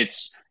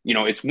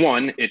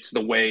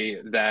the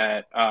way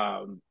that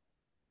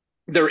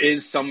there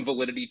is some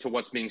validity to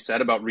what's being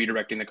said about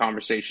redirecting the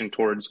conversation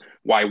towards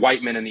why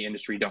white men in the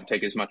industry don't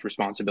take as much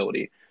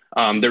responsibility.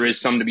 There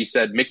is some to be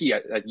said. Mickey,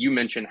 you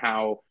mentioned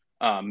how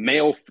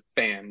male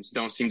fans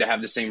don't seem to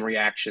have the same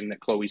reaction that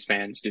Chloe's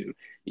fans do.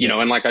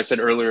 And like I said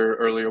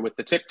earlier with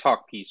the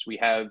TikTok piece, we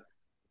have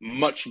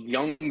much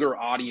younger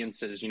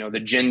audiences, the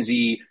Gen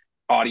Z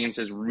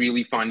audiences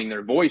really finding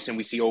their voice. And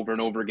we see over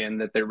and over again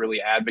that they're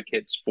really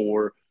advocates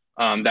for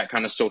that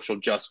kind of social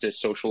justice,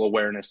 social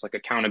awareness,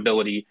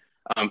 accountability,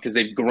 because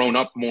they've grown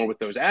up more with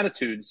those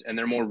attitudes, and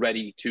they're more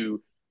ready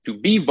to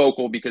be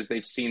vocal because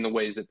they've seen the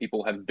ways that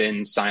people have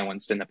been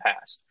silenced in the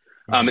past.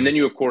 And then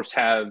you, of course,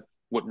 have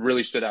what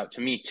really stood out to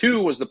me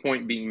too, was the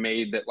point being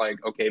made that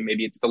okay,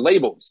 maybe it's the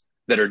labels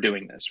that are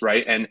doing this,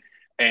 right?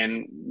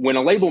 And when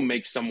a label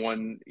makes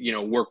someone,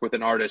 work with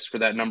an artist for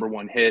that number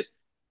one hit,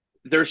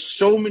 there's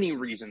so many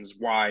reasons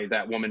why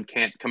that woman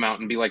can't come out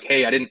and be like,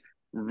 hey, I didn't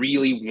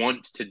really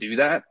want to do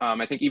that.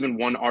 I think even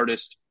one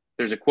artist,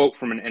 there's a quote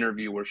from an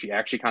interview where she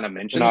actually kind of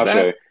mentions that.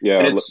 Tinashe, yeah,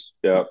 And it's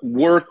yeah,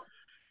 worth,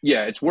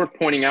 yeah, it's worth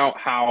pointing out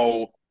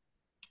how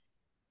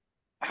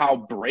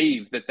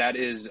brave that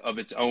is of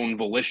its own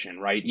volition,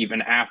 right?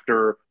 Even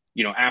after,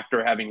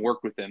 after having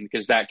worked with them,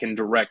 because that can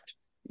direct,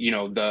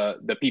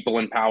 the people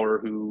in power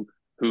who,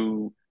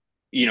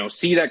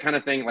 see that kind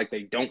of thing. Like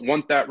they don't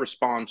want that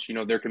response.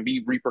 There can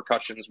be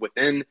repercussions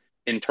within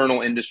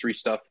internal industry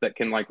stuff that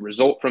can like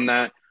result from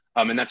that.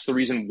 And that's the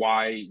reason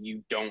why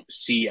you don't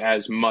see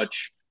as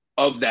much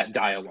of that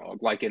dialogue,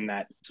 like in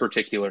that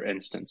particular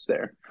instance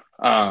there.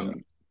 Yeah.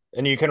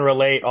 And you can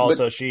relate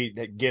also, But she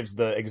gives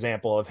the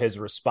example of his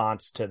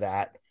response to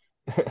that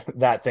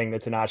that thing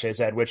that Tinashe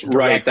said, which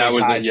right, directly that was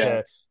it. ties Yeah,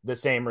 to the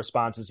same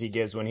responses he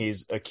gives when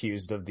he's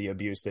accused of the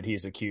abuse that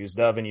he's accused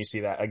of. And you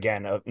see that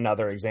again,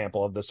 another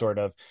example of the sort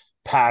of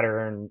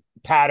patterned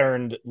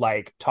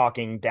like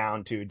talking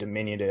down to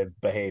diminutive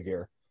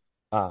behavior,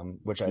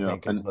 which I yeah,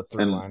 think is the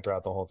through line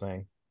throughout the whole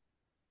thing.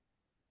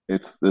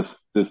 it's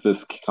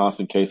this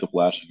constant case of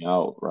lashing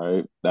out,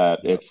 right? That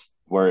Yep. it's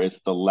where it's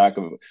the lack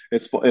of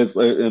it's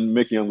and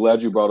Mickey, I'm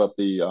glad you brought up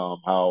the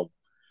how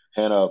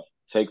Hannah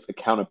takes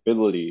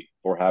accountability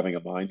for having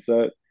a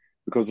mindset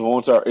because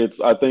once our it's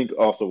I think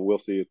also we'll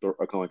see kind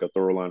of like a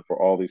thorough line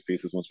for all these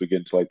pieces once we get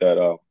into like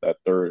that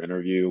third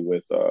interview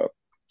with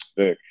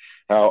Vic,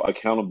 how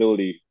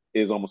accountability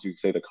is almost you could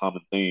say the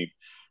common theme.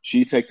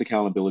 She takes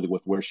accountability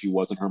with where she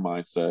was in her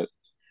mindset,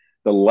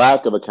 the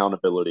lack of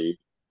accountability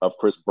of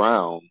Chris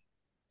Brown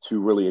to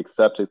really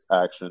accept his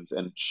actions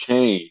and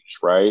change,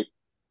 right?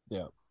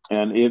 Yeah.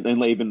 And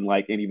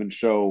even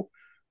show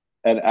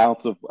an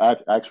ounce of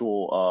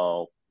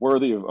actual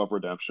worthy of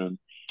redemption,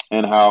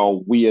 and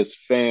how we as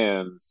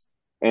fans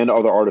and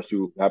other artists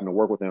who happen to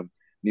work with him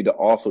need to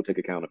also take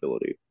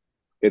accountability.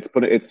 It's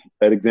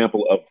an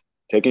example of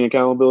taking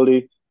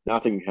accountability,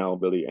 not taking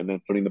accountability, and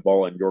then putting the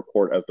ball in your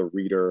court as the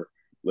reader,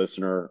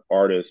 listener,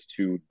 artist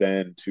to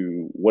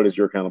what is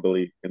your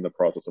accountability in the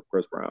process of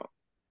Chris Brown.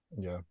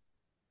 Yeah.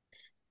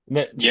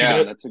 She yeah,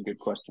 does. that's a good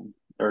question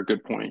or a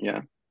good point.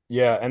 Yeah.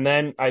 Yeah, and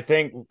then I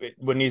think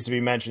what needs to be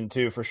mentioned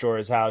too, for sure,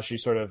 is how she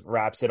sort of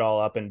wraps it all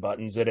up and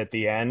buttons it at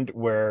the end,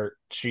 where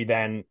she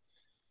then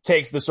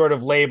takes the sort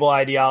of label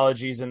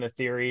ideologies and the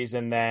theories,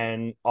 and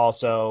then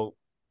also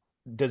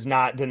does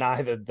not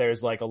deny that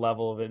there's like a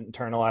level of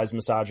internalized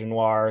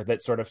misogynoir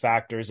that sort of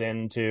factors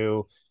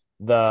into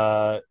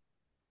the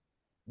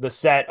the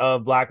set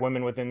of black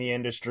women within the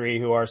industry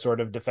who are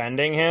sort of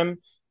defending him,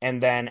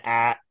 and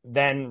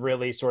then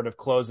really sort of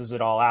closes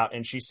it all out,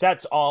 and she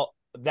sets all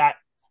that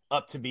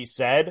up to be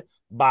said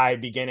by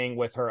beginning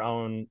with her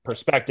own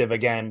perspective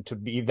again, to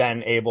be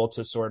then able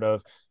to sort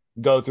of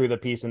go through the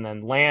piece and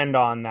then land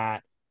on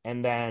that,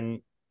 and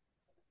then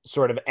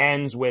sort of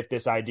ends with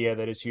this idea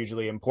that is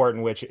hugely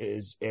important, which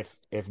is if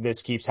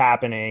this keeps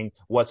happening,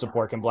 what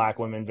support can black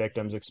women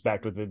victims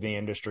expect within the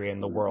industry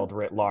and the world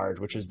writ large,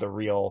 which is the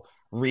real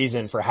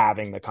reason for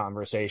having the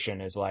conversation,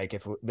 is like,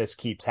 if this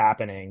keeps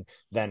happening,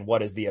 then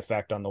what is the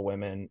effect on the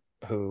women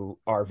who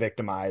are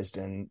victimized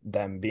and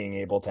them being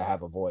able to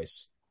have a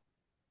voice?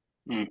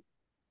 Mm.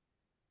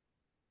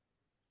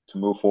 To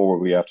move forward,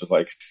 we have to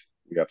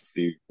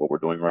see what we're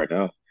doing right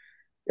now.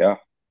 Yeah.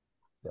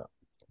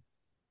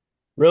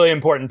 Really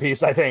important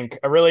piece, I think.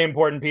 A really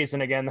important piece,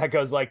 and again, that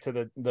goes like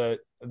to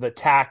the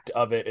tact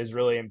of it is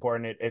really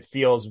important. It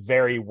feels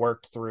very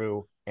worked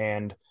through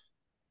and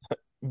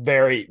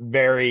very,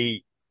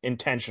 very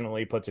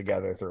intentionally put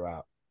together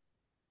throughout.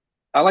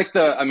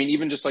 I mean,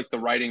 even just like the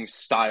writing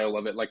style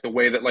of it, like the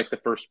way that like the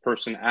first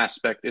person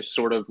aspect is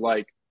sort of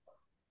like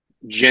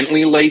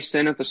gently laced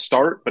in at the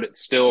start, but it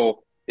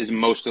still is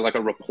mostly like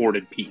a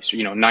reported piece,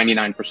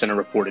 99% a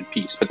reported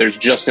piece, but there's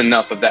just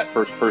enough of that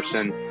first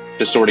person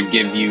to sort of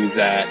give you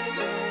that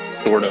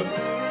sort of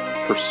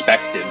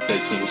perspective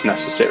that seems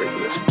necessary for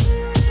this.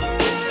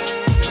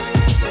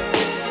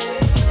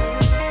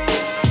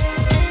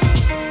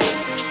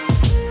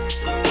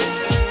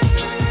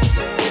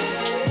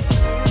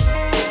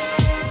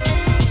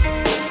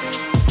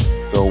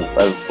 So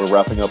as we're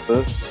wrapping up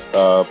this,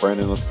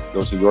 Brandon, let's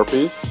go to your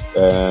piece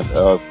and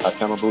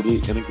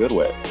accountability in a good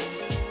way.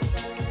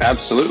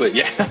 Absolutely.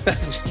 Yeah,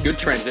 that's a good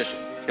transition.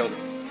 Killed it.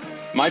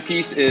 My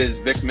piece is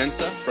Vic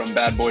Mensa from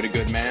Bad Boy to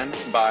Good Man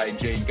by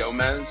Jade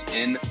Gomez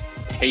in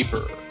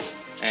Paper.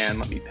 And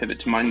let me pivot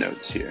to my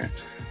notes here.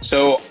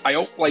 So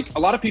like a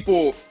lot of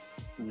people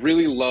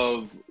really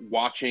love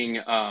watching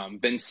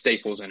Vince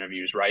Staples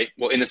interviews, right?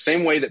 Well, in the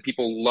same way that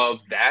people love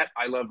that,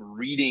 I love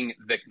reading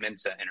Vic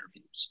Mensa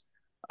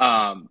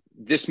interviews.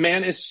 This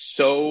man is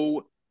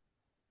so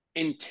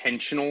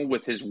intentional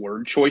with his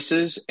word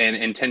choices and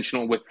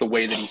intentional with the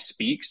way that he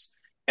speaks.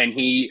 And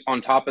he,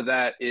 on top of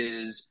that,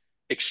 is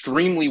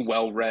extremely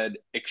well read,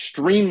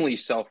 extremely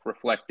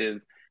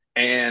self-reflective.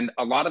 And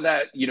a lot of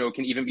that,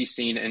 can even be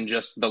seen in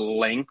just the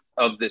length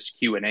of this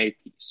Q&A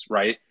piece,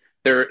 right?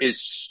 There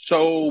is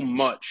so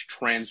much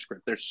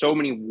transcript. There's so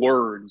many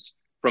words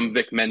from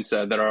Vic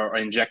Mensa that are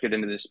injected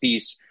into this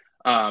piece.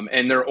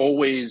 And they're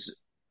always,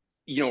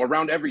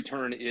 around every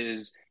turn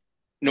is,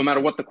 no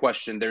matter what the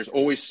question, there's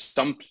always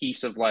some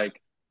piece of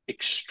like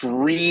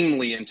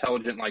extremely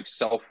intelligent like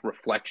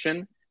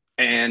self-reflection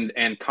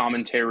and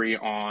commentary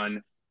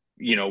on,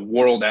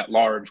 world at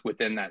large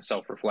within that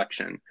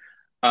self-reflection.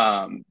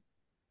 Um,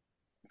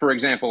 for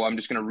example, I'm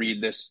just going to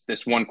read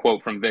this one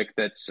quote from Vic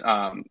that's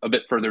a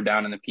bit further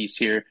down in the piece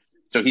here.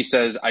 So he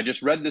says, "I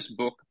just read this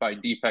book by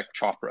Deepak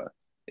Chopra.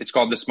 It's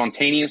called The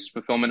Spontaneous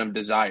Fulfillment of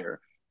Desire."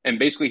 And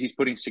basically, he's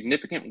putting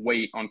significant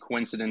weight on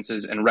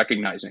coincidences and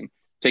recognizing,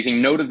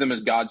 taking note of them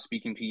as God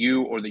speaking to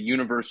you or the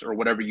universe or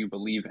whatever you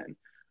believe in.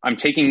 I'm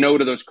taking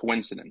note of those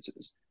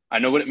coincidences. I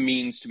know what it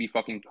means to be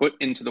fucking put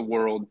into the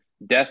world,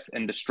 death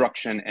and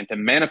destruction, and to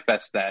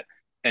manifest that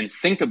and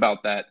think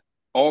about that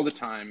all the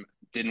time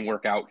didn't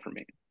work out for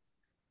me.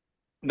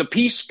 The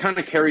piece kind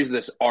of carries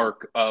this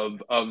arc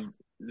of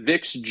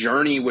Vic's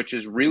journey, which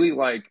is really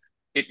like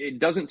it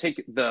doesn't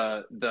take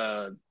the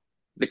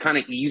kind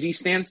of easy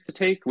stance to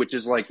take, which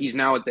is like he's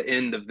now at the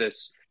end of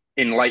this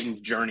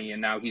enlightened journey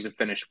and now he's a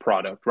finished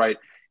product, right?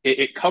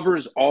 It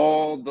covers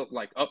all the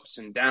like ups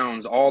and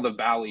downs, all the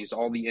valleys,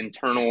 all the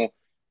internal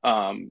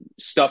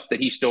stuff that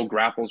he still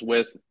grapples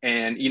with.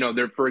 And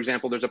there, for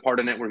example, there's a part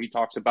in it where he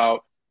talks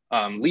about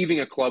leaving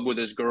a club with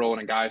his girl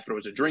and a guy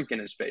throws a drink in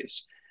his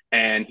face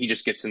and he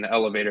just gets in the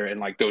elevator and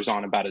like goes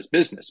on about his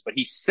business. But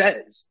he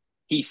says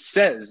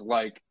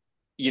like,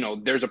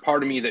 there's a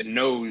part of me that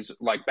knows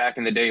like back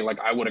in the day, like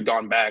I would have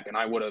gone back and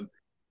I would have,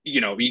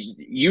 he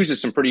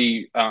uses some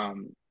pretty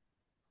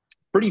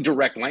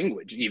direct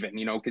language even,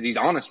 because he's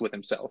honest with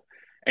himself.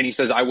 And he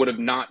says, I would have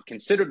not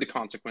considered the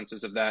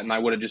consequences of that. And I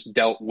would have just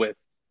dealt with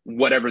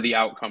whatever the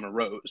outcome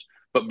arose.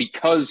 But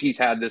because he's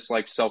had this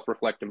like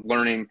self-reflective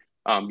learning,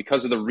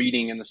 because of the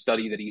reading and the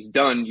study that he's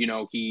done,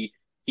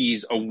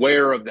 he's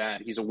aware of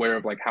that. He's aware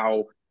of like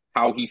how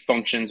he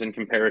functions in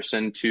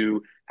comparison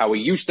to how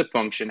he used to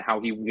function,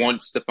 how he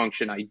wants to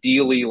function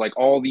ideally, like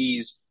all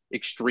these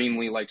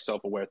extremely like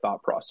self-aware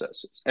thought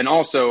processes. And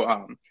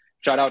also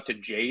shout out to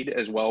Jade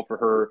as well for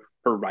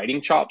her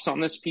writing chops on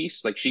this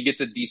piece. Like she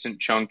gets a decent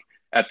chunk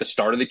at the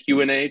start of the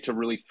Q&A to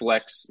really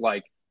flex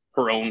like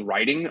her own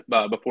writing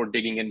before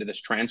digging into this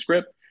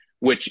transcript,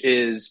 which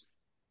is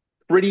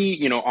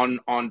pretty,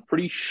 on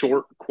pretty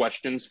short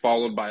questions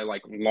followed by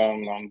like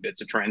long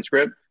bits of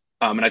transcript.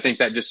 And I think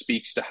that just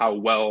speaks to how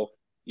well,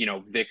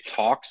 Vic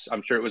talks.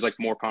 I'm sure it was like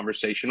more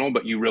conversational,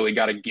 but you really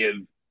got to give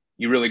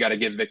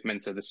Vic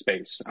Mensa the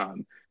space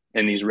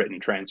in these written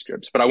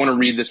transcripts. But I want to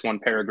read this one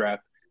paragraph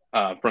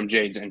from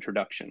Jade's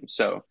introduction.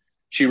 So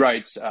she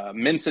writes,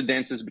 Mensa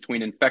dances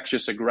between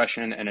infectious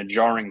aggression and a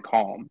jarring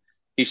calm.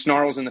 He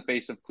snarls in the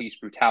face of police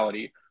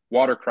brutality,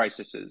 water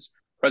crises,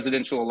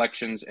 presidential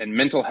elections, and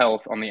mental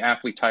health on the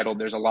aptly titled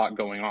There's a Lot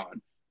Going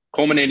On,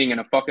 culminating in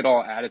a fuck it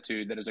all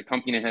attitude that has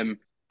accompanied him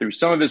through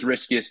some of his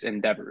riskiest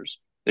endeavors.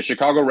 The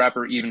Chicago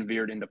rapper even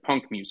veered into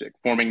punk music,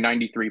 forming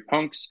 93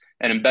 Punks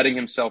and embedding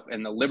himself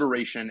in the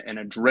liberation and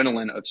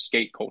adrenaline of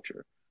skate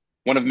culture.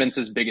 One of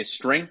Mensa's biggest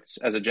strengths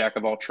as a jack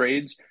of all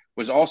trades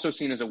was also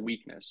seen as a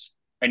weakness,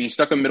 and he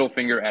stuck a middle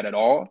finger at it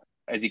all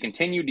as he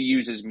continued to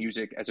use his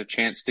music as a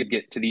chance to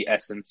get to the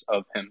essence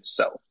of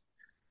himself.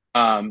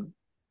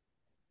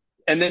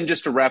 And then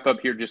just to wrap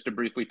up here, just to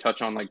briefly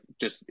touch on like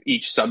just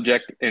each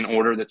subject in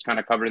order that's kind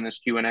of covered in this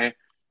Q&A.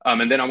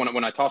 And then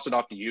when I toss it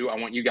off to you, I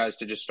want you guys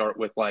to just start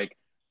with like,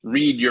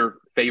 read your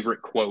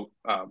favorite quote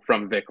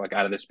from Vic, like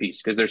out of this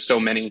piece, because there's so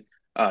many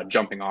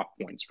jumping off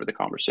points for the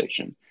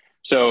conversation.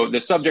 So the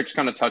subjects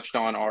kind of touched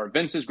on are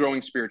Vic's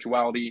growing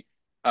spirituality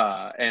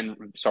and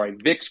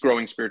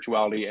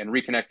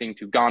reconnecting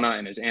to Ghana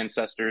and his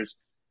ancestors,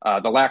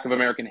 the lack of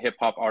American hip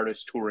hop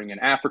artists touring in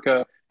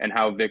Africa, and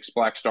how Vic's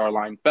Black Star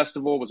Line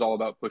Festival was all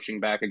about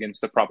pushing back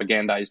against the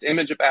propagandized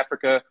image of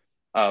Africa,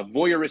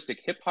 voyeuristic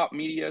hip hop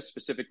media,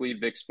 specifically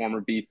Vic's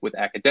former beef with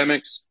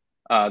academics,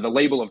 the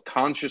label of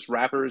conscious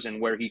rappers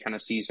and where he kind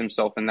of sees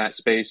himself in that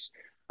space,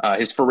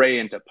 his foray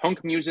into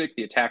punk music,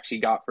 the attacks he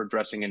got for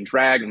dressing in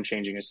drag and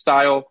changing his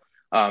style,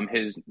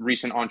 his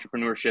recent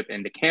entrepreneurship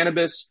into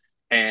cannabis.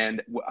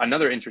 And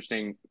another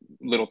interesting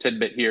little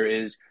tidbit here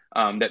is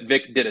that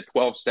Vic did a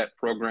 12-step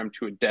program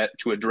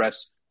to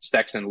address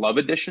sex and love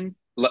addiction.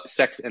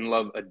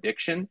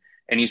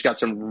 And he's got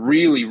some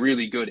really,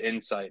 really good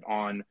insight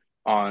on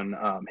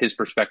his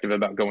perspective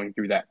about going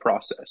through that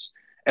process.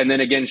 And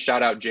then again,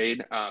 shout out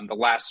Jade. The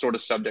last sort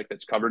of subject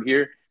that's covered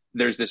here,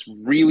 there's this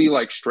really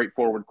like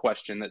straightforward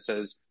question that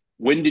says,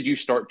 when did you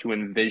start to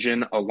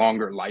envision a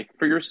longer life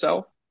for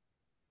yourself?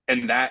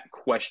 And that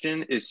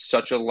question is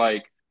such a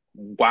like,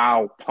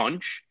 wow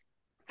punch,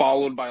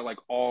 followed by like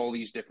all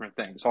these different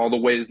things, all the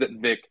ways that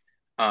Vic,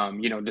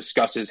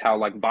 discusses how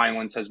like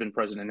violence has been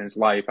present in his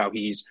life, how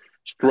he's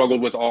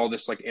struggled with all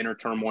this like inner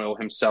turmoil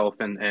himself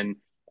and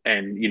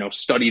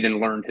studied and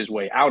learned his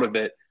way out of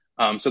it.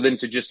 So then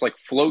to just like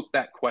float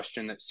that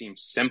question that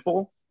seems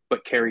simple,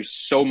 but carries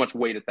so much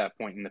weight at that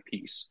point in the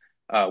piece.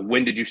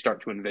 When did you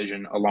start to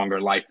envision a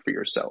longer life for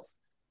yourself?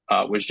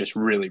 Was just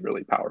really,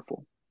 really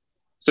powerful.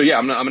 So yeah,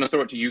 I'm gonna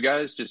throw it to you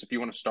guys. Just if you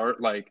want to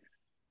start, like,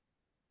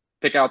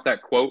 pick out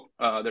that quote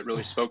that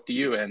really spoke to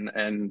you,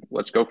 and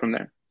let's go from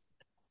there.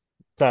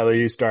 Tyler,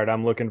 you start.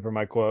 I'm looking for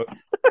my quote.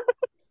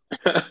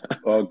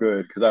 Oh,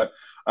 good. Because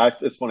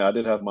it's funny. I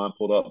did have mine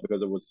pulled up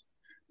because it was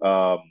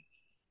um,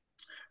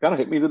 kind of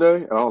hit me today,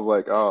 and I was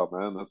like, "Oh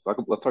man, let's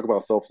talk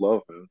about self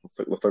love, man.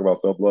 Let's talk about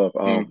self love."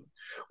 Mm,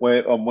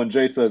 When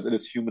Jay says it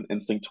is human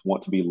instinct to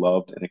want to be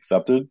loved and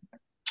accepted,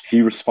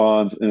 he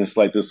responds, and it's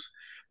like this.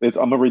 I'm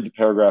gonna read the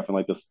paragraph and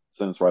like this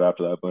sentence right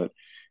after that, but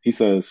he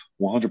says,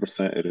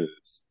 "100% it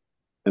is."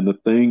 And the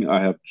thing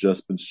I have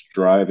just been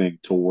striving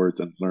towards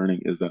and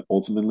learning is that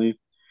ultimately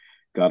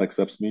God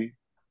accepts me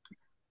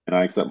and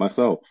I accept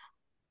myself.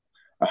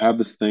 I have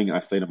this thing I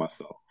say to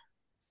myself: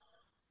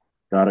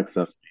 God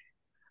accepts me.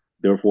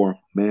 Therefore,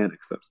 man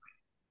accepts me.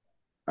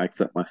 I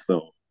accept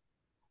myself.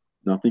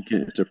 Nothing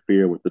can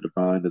interfere with the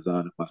divine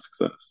design of my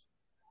success.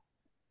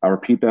 I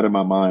repeat that in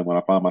my mind when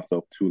I find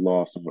myself too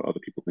lost in what other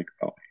people think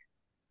about me.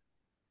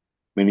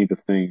 Many of the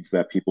things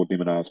that people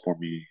demonize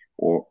me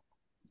for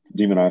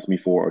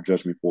or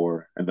judge me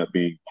for end up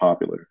being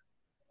popular.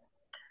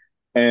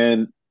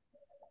 And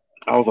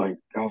God,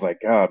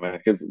 man,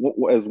 because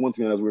as once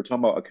again, as we were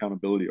talking about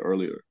accountability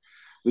earlier,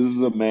 this is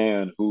a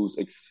man who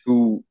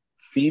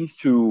seems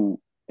to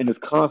and is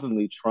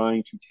constantly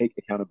trying to take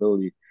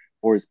accountability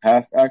for his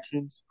past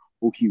actions,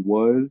 who he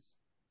was,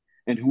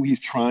 and who he's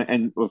trying,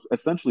 and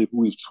essentially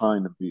who he's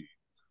trying to be.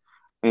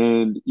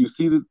 And you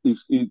see that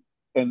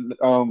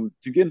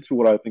to get into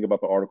what I think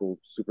about the article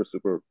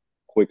super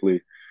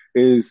quickly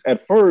is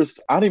at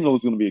first I didn't even know it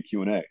was going to be a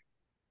Q&A.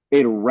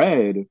 It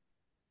read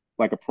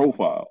like a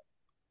profile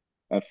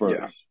at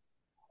yeah. first.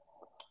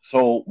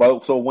 So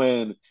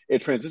when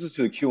it transitions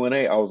to the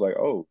Q&A, I was like,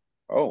 oh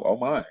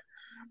my,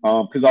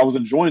 because I was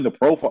enjoying the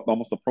profile,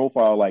 almost the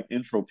profile like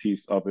intro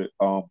piece of it,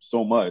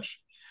 so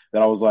much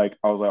that I was like,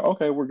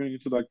 okay, we're going to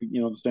get to like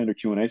the standard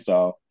Q&A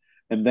style,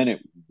 and then it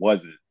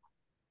wasn't.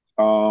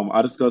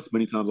 I discussed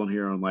many times on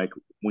here on like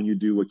when you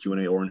do a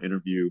Q&A or an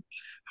interview,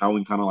 how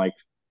in kind of like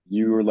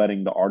you're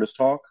letting the artist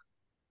talk,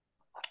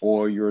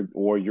 or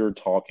you're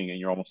talking and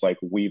you're almost like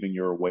weaving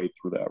your way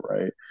through that,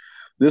 right?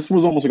 This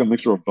was almost like a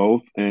mixture of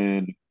both,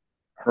 and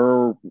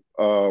her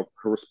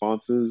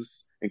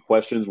responses and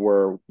questions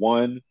were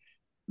one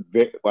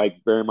like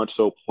very much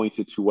so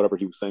pointed to whatever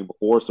he was saying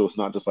before. So it's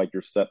not just like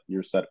your set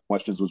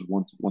questions was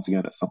once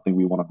again it's something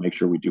we want to make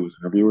sure we do as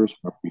interviewers.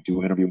 Whenever we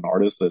do interview an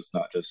artist, that's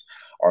not just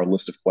our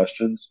list of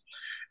questions.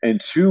 And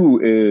two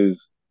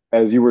is,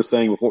 as you were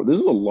saying before, this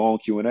is a long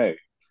Q&A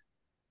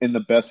in the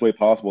best way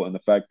possible, and the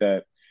fact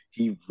that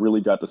he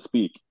really got to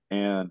speak,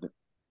 and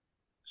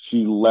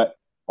she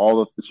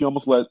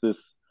almost let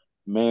this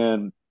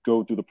man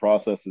go through the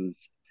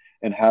processes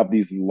and have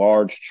these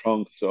large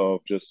chunks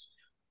of just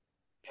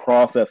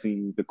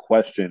processing the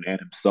question and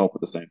himself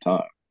at the same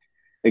time.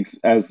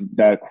 As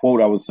that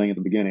quote I was saying at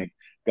the beginning,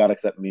 God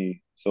accept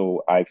me,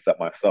 so I accept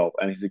myself.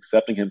 And he's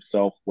accepting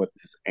himself with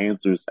his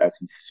answers as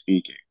he's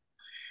speaking.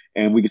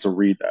 And we get to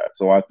read that.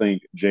 So I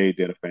think Jay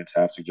did a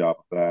fantastic job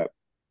of that.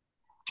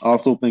 I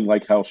also think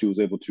like how she was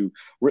able to,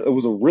 it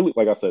was a really,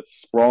 like I said,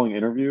 sprawling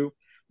interview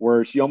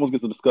where she almost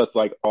gets to discuss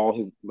like all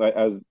his, like,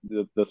 as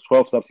the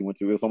 12 steps he went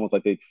to. It was almost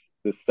like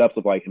the steps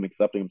of like him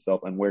accepting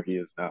himself and where he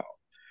is now,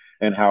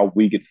 and how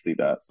we get to see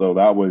that. So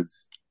that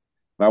was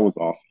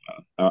awesome,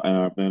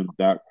 man. And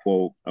that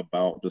quote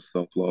about just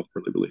self love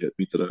really hit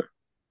me today.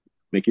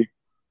 Mickey?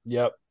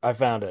 Yep, I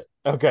found it.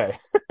 Okay.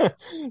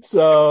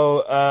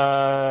 So,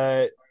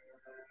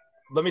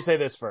 let me say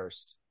this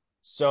first.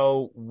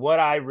 So, what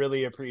I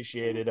really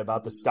appreciated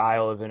about the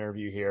style of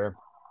interview here,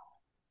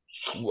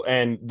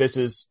 and this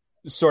is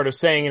sort of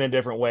saying in a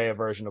different way a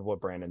version of what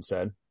Brandon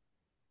said,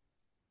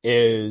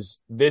 is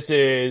this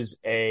is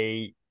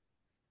a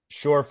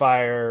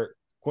surefire,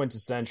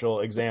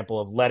 quintessential example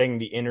of letting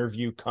the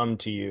interview come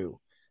to you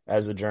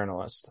as a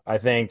journalist. I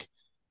think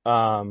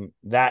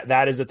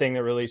that is the thing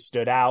that really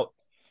stood out.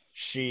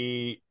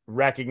 She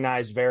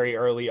recognized very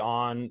early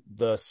on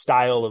the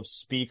style of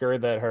speaker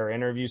that her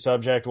interview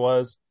subject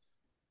was,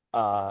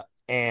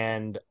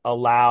 and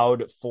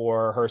allowed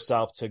for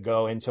herself to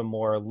go into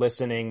more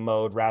listening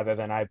mode rather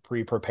than I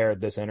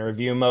pre-prepared this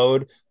interview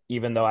mode,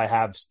 even though I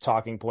have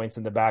talking points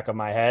in the back of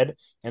my head.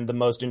 And the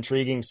most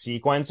intriguing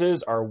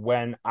sequences are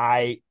when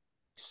I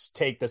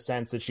take the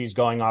sense that she's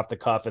going off the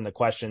cuff and the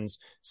questions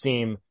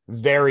seem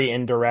very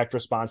in direct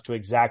response to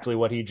exactly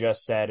what he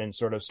just said and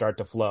sort of start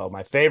to flow.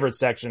 My favorite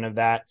section of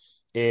that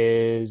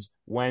is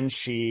when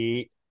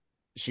she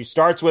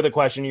starts with a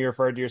question. You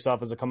referred to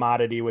yourself as a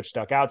commodity, which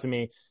stuck out to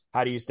me.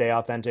 How do you stay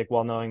authentic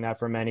while knowing that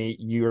for many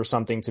you're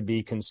something to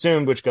be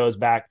consumed, which goes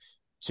back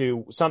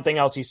to something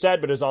else he said,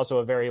 but is also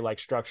a very like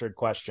structured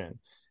question.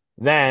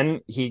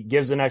 Then he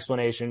gives an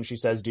explanation. She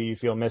says, do you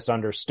feel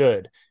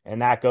misunderstood?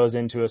 And that goes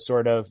into a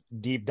sort of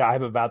deep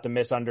dive about the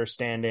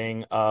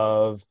misunderstanding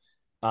of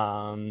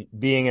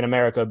being in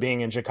America,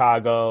 being in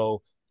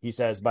Chicago, He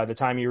says, by the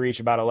time you reach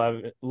about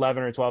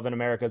 11 or 12 in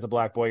America as a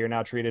black boy, you're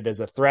now treated as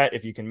a threat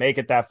if you can make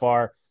it that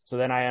far. So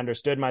then I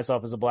understood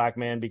myself as a black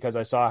man because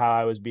I saw how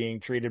I was being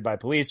treated by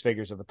police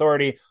figures of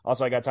authority.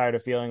 Also, I got tired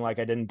of feeling like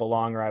I didn't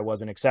belong or I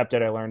wasn't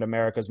accepted. I learned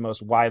America's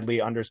most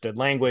widely understood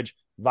language,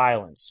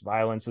 violence.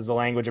 Violence is the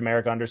language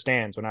America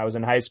understands. When I was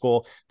in high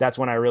school, that's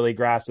when I really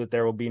grasped that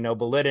there will be no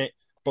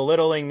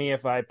belittling me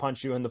if I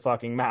punch you in the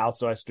fucking mouth.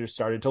 So I just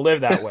started to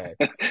live that way.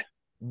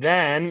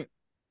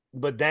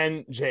 But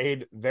then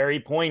Jade very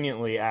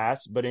poignantly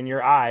asks, but in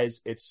your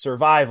eyes, it's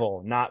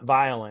survival, not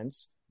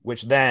violence,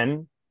 which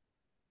then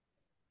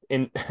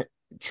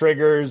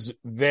triggers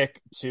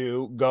Vic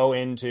to go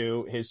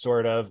into his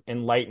sort of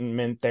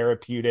enlightenment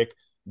therapeutic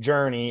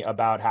journey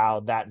about how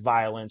that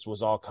violence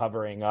was all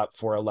covering up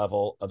for a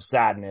level of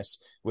sadness,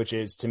 which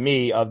is, to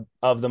me,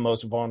 of the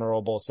most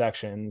vulnerable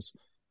sections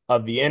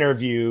of the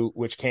interview,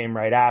 which came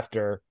right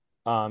after.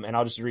 And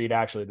I'll just read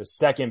actually the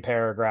second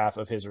paragraph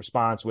of his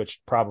response,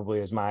 which probably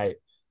is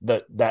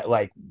that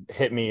like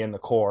hit me in the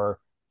core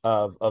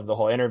of the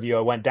whole interview.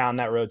 I went down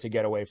that road to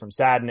get away from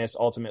sadness.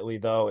 Ultimately,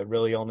 though, it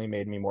really only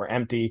made me more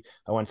empty.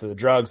 I went to the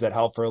drugs that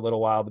helped for a little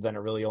while, but then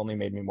it really only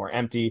made me more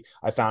empty.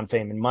 I found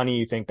fame and money.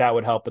 You think that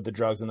would help, but the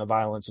drugs and the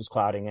violence was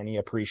clouding any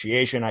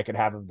appreciation I could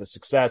have of the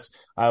success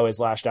I always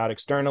lashed out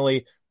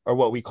externally, or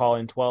what we call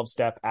in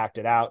 12-step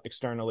acted out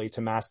externally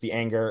to mask the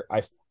anger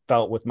I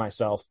felt with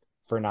myself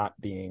for not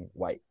being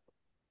white.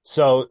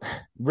 So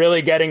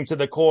really getting to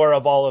the core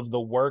of all of the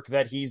work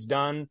that he's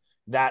done,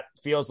 that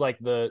feels like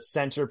the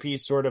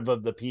centerpiece sort of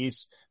the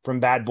piece, from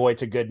bad boy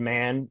to good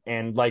man.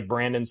 And like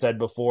Brandon said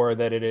before,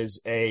 that it is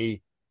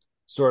a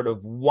sort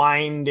of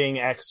winding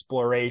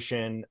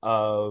exploration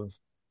of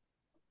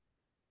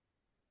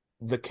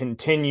the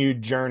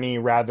continued journey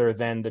rather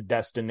than the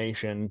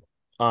destination,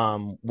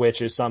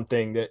 which is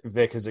something that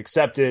Vic has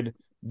accepted.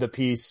 The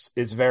piece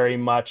is very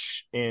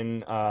much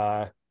in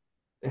Vic,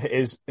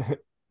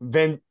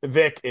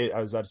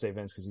 I was about to say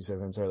Vince because you said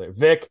Vince earlier.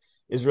 Vic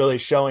is really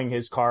showing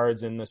his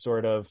cards in the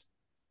sort of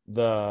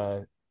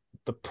the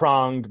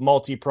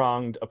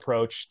multi-pronged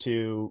approach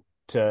to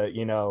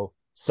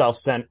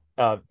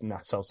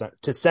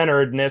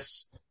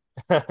centeredness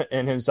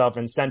in himself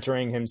and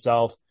centering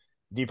himself.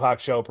 Deepak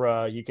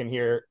Chopra, you can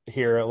hear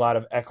a lot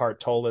of Eckhart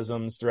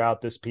Tolleisms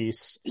throughout this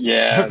piece.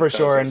 Yeah, for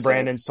sure. And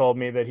Brandon's told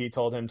me that he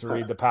told him to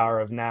read The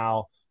Power of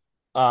Now.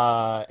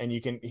 And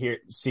you can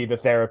see the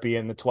therapy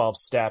in the 12th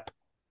step,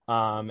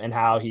 and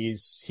how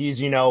he's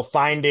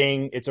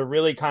finding, it's a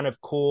really kind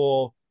of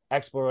cool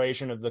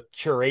exploration of the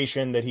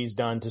curation that he's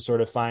done to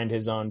sort of find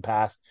his own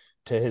path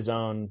to his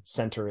own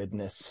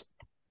centeredness.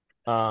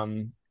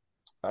 I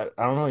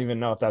don't even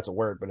know if that's a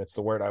word, but it's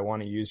the word I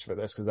want to use for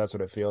this because that's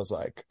what it feels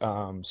like.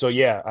 So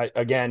yeah,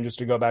 again, just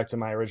to go back to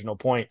my original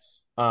point,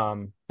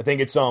 I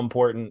think it's so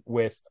important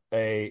with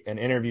an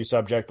interview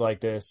subject like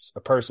this,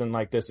 a person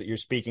like this that you're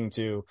speaking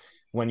to,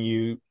 when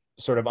you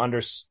sort of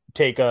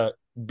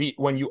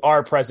when you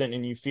are present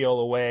and you feel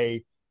a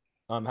way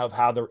of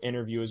how the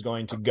interview is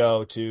going to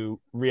go, to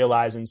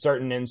realize in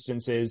certain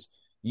instances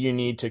you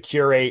need to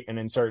curate, and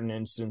in certain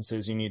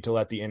instances you need to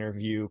let the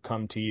interview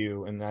come to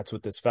you. And that's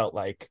what this felt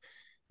like.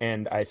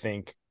 And I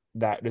think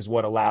that is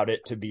what allowed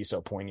it to be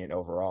so poignant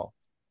overall.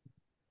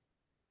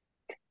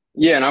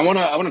 Yeah, and I want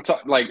to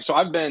talk, like, so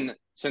I've been,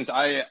 since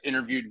I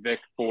interviewed Vic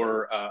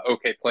for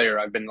OK Player,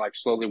 I've been like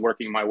slowly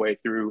working my way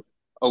through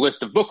a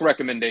list of book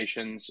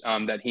recommendations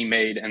that he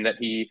made and that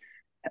he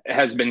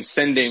has been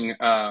sending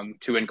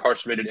to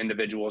incarcerated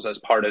individuals as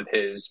part of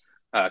his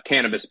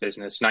cannabis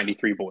business,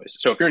 93 Boys.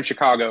 So if you're in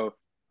Chicago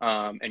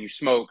and you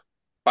smoke,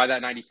 buy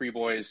that 93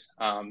 Boys.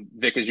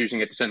 Vic is using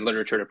it to send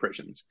literature to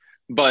prisons.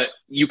 But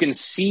you can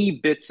see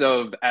bits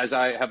of, as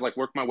I have like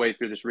worked my way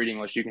through this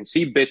reading list, you can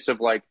see bits of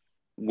like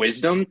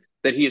wisdom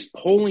that he is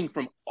pulling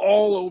from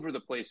all over the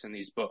place in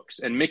these books.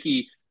 And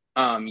Mickey,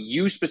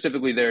 you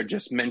specifically there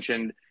just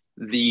mentioned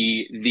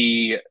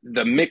the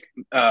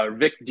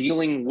Vic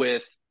dealing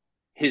with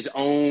his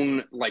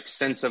own like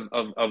sense of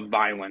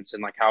violence,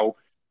 and like how,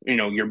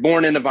 you're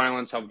born into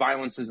violence, how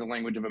violence is the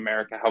language of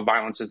America, how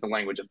violence is the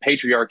language of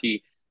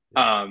patriarchy.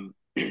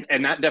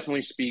 And that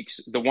definitely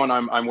speaks. The one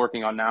I'm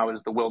working on now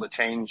is The Will to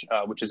Change,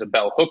 which is a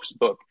Bell Hooks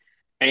book.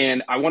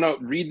 And I want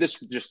to read this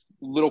just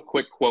little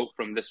quick quote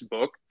from this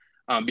book,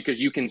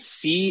 because you can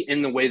see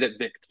in the way that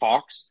Vic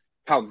talks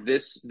how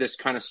this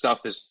kind of stuff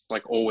is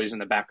like always in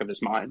the back of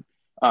his mind.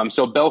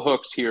 So Bell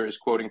Hooks here is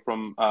quoting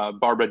from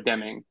Barbara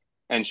Deming,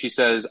 and she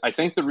says, "I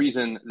think the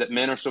reason that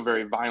men are so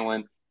very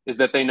violent is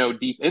that they know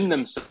deep in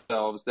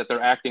themselves that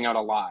they're acting out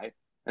a lie,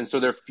 and so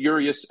they're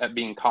furious at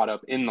being caught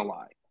up in the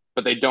lie,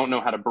 but they don't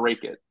know how to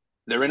break it.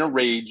 They're in a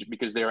rage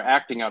because they are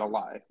acting out a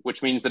lie,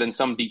 which means that in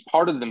some deep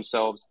part of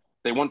themselves,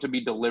 they want to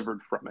be delivered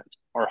from it,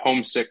 or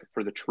homesick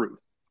for the truth."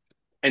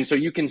 And so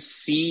you can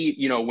see,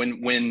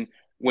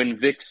 when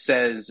Vic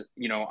says,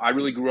 I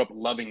really grew up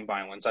loving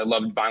violence. I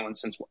loved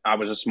violence since I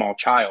was a small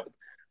child.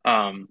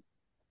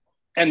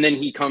 And then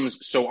he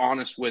comes so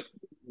honest with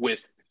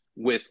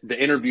the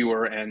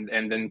interviewer,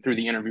 and then through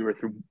the interviewer,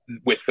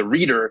 with the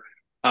reader,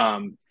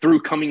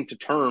 through coming to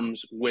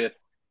terms with,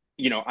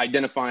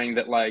 identifying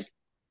that like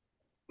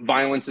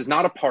violence is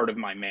not a part of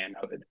my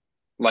manhood.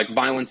 Like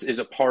violence is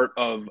a part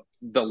of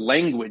the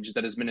language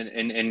that has been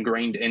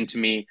ingrained into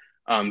me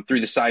through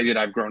the society that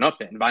I've grown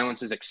up in.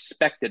 Violence is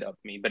expected of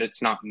me, but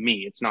it's not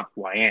me. It's not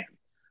who I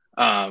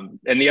am.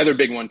 And the other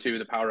big one too,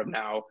 the power of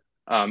now,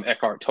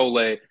 Eckhart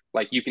Tolle.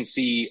 Like you can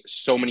see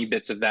so many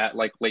bits of that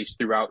like laced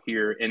throughout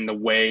here in the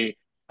way.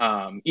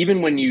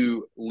 Even when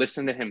you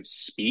listen to him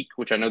speak,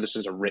 which I know this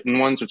is a written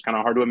one, so it's kind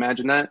of hard to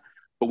imagine that.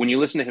 But when you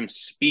listen to him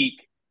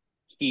speak,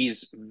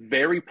 he's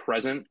very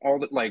present all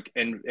that like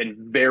and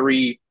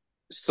very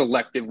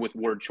selective with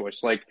word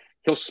choice. Like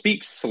he'll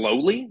speak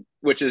slowly,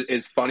 which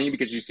is funny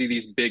because you see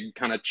these big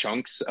kind of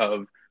chunks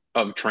of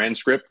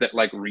transcript that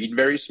like read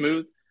very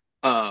smooth.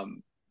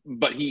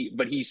 But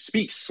he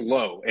speaks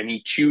slow and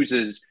he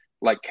chooses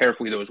like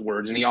carefully those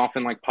words and he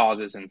often like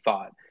pauses in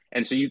thought.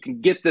 And so you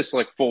can get this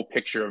like full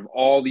picture of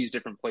all these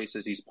different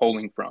places he's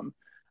pulling from.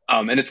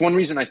 And it's one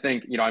reason I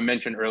think, I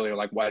mentioned earlier,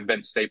 like why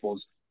Vince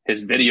Staples,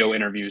 his video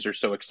interviews are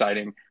so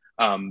exciting.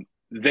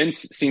 Vince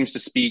seems to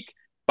speak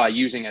by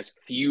using as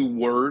few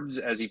words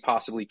as he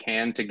possibly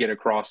can to get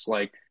across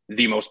like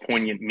the most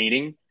poignant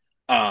meaning,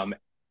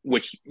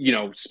 which,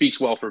 speaks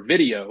well for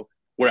video.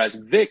 Whereas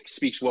Vic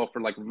speaks well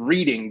for like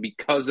reading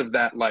because of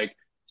that like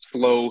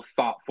slow,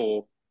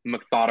 thoughtful,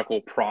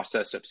 methodical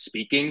process of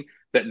speaking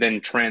that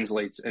then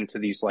translates into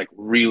these like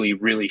really,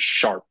 really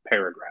sharp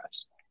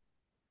paragraphs.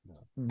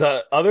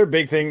 The other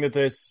big thing that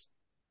this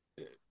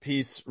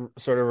piece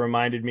sort of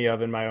reminded me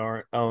of in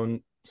my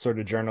own sort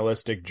of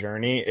journalistic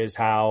journey is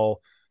how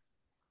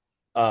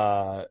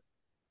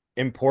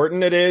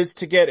important it is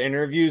to get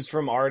interviews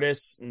from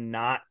artists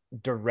not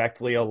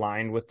directly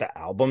aligned with the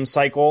album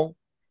cycle.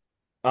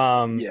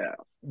 Yeah.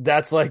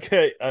 That's like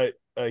a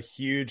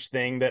huge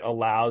thing that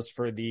allows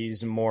for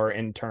these more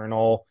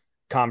internal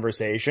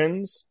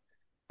conversations.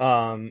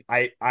 I've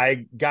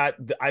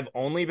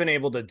only been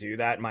able to do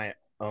that my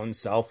own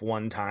self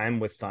one time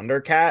with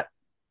Thundercat,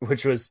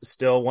 which was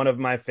still one of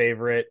my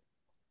favorite.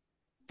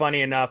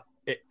 Funny enough,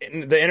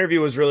 the interview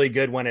was really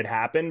good when it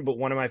happened, but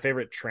one of my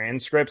favorite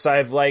transcripts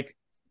I've like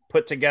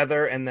put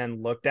together and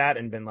then looked at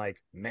and been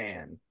like,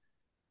 man,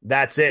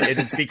 that's it.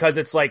 It's because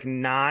it's like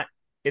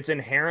it's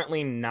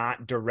inherently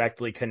not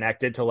directly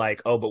connected to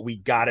like, oh, but we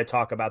got to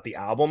talk about the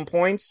album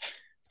points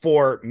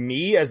for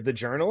me as the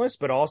journalist,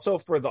 but also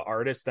for the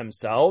artists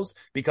themselves,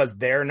 because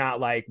they're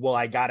not like, well,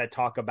 I got to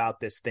talk about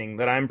this thing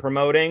that I'm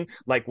promoting.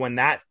 Like when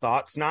that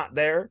thought's not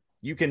there,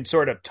 you can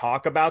sort of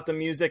talk about the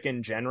music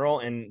in general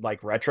in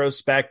like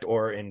retrospect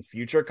or in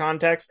future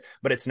context,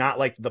 but it's not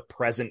like the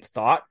present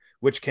thought,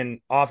 which can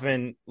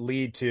often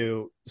lead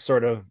to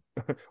sort of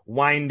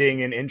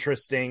winding and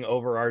interesting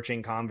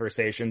overarching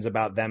conversations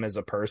about them as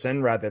a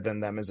person rather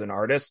than them as an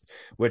artist,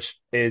 which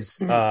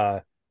is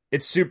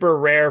it's super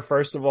rare,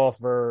 first of all,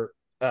 for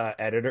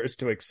editors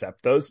to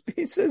accept those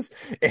pieces,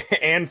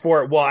 and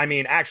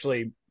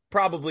actually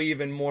probably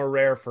even more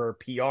rare for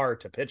PR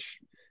to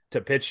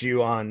pitch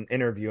you on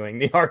interviewing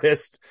the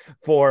artist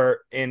for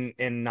in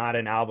not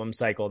an album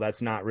cycle.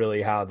 That's not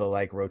really how the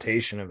like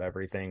rotation of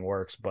everything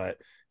works. But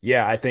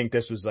yeah, I think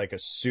this was like a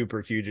super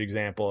huge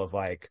example of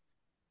like,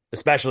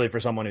 especially for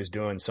someone who's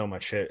doing so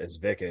much shit as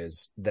Vic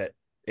is, that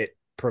it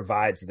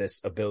provides this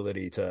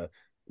ability to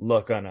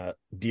look on a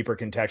deeper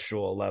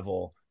contextual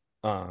level.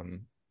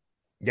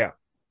 Yeah,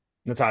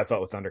 that's how I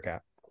felt with Thundercat.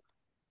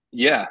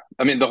 Yeah.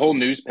 I mean, the whole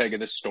news peg of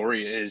this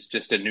story is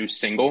just a new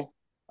single.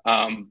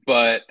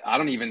 But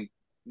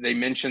they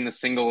mention the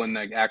single in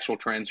the actual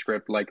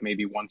transcript like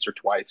maybe once or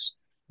twice,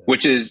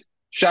 which is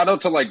shout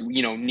out to like,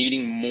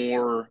 needing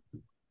more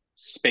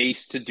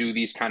space to do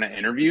these kind of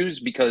interviews,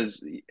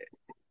 because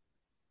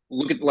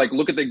look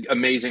at the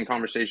amazing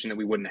conversation that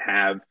we wouldn't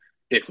have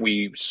if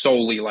we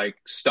solely like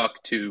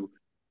stuck to,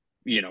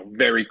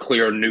 very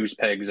clear news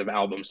pegs of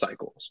album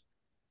cycles.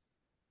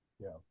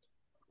 Yeah.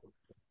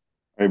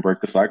 Hey, break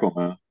the cycle,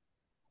 man.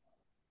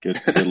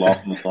 Get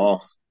lost in the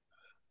sauce.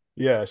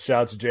 Yeah,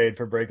 shouts Jade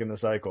for breaking the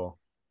cycle.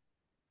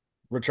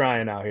 We're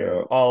trying out here,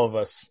 Yeah. all of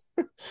us,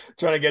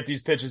 trying to get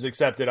these pitches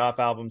accepted off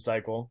album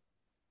cycle.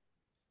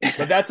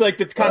 But that's like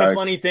the kind of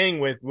funny thing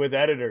with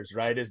editors,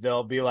 right? Is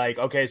they'll be like,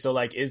 okay, so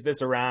like, is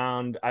this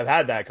around? I've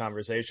had that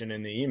conversation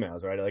in the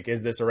emails, right? Like,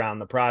 is this around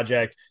the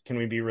project? Can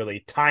we be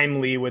really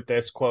timely with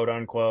this, quote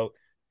unquote?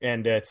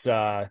 And it's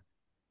the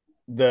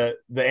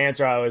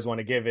answer I always want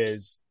to give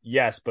is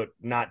yes, but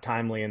not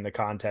timely in the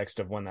context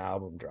of when the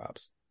album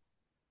drops.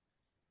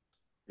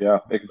 Yeah,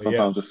 it can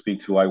sometimes just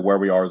speak to like where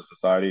we are as a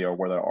society or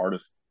where the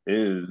artist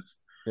is,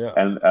 yeah,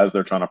 and as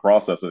they're trying to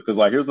process it. Because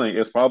like here's the thing,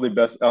 it's probably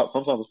best.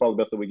 Sometimes it's probably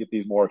best that we get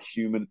these more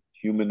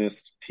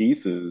humanist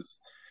pieces,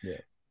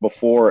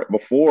 before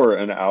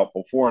an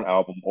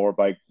album, or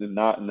like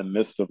not in the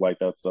midst of like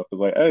that stuff.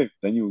 Because like, hey,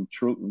 then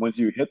once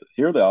you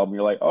hear the album,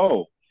 you're like,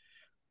 oh,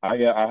 I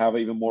have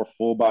an even more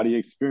full body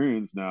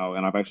experience now,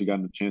 and I've actually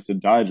gotten a chance to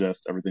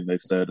digest everything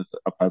they've said,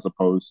 as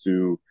opposed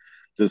to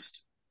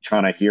just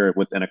trying to hear it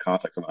within a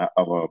context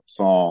of a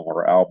song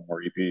or album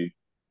or EP.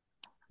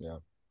 Yeah.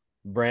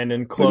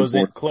 Brandon,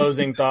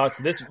 closing thoughts.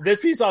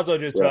 This piece also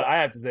just felt,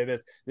 I have to say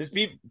this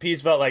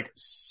piece felt like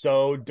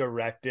so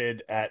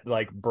directed at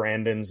like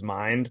Brandon's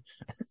mind.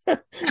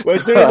 Well,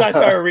 as soon as I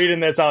started reading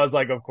this, I was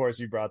like, of course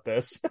you brought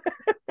this.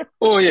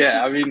 Well,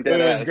 yeah, I mean, it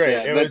was great.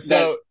 Yeah, it was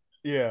so,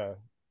 yeah.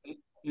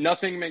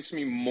 Nothing makes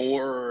me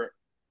more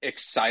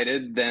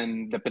excited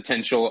than the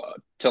potential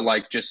to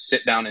like just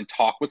sit down and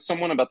talk with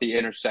someone about the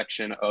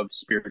intersection of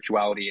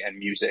spirituality and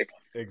music.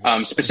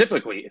 Exactly.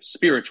 Specifically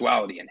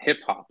spirituality and hip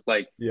hop.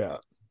 Like, yeah,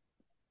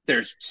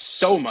 there's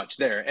so much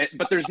there,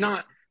 but there's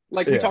not,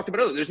 like we talked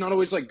about earlier, there's not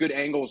always like good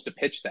angles to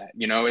pitch that,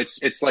 you know.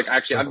 It's like,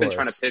 actually, I've been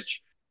trying to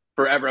pitch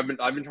forever. I've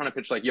been trying to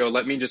pitch like, yo,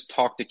 let me just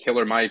talk to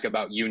Killer Mike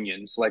about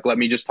unions. Like, let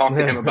me just talk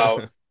to him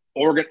about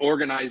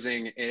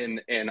organizing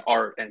in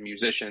art and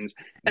musicians.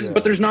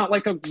 But there's not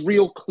like a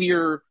real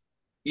clear,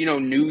 you know,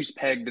 news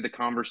peg to the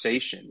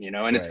conversation, you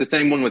know. And it's the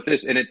same one with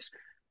this. And it's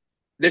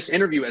this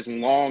interview, as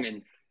long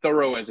and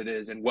thorough as it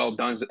is and well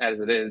done as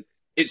it is,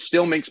 it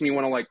still makes me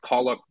want to like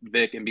call up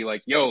Vic and be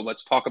like, yo,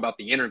 let's talk about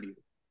the interview.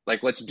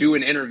 Like, let's do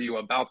an interview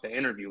about the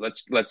interview.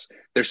 Let's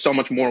there's so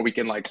much more we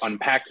can like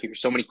unpack here.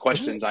 So many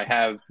questions I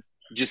have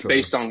just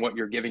based on what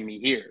you're giving me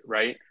here.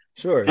 Right.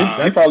 Sure.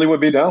 He probably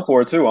would be down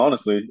for it too,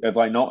 honestly. It's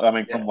like, no, I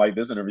mean, from like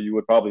this interview, you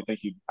would probably think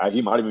he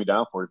might even be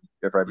down for it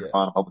if I could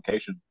find a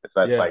publication. If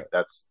that's like,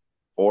 that's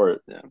for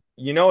it. Yeah.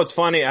 You know, it's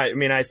funny. I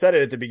mean, I said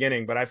it at the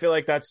beginning, but I feel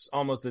like that's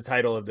almost the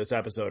title of this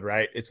episode,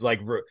 right? It's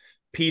like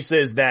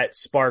pieces that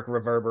spark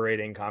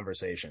reverberating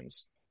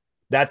conversations.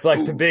 That's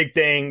like the big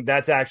thing.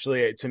 That's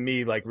actually, to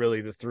me, like really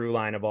the through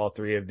line of all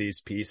three of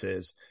these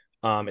pieces.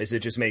 Is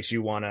it just makes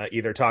you want to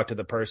either talk to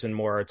the person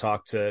more or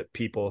talk to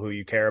people who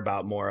you care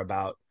about more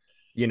about,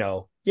 you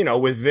know,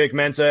 with Vic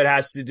Mensa, it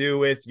has to do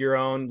with your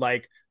own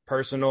like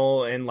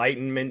personal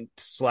enlightenment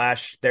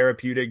 /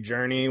 therapeutic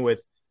journey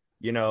with,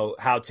 you know,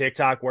 how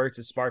TikTok works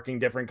is sparking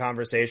different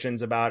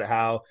conversations about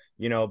how,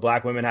 you know,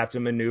 Black women have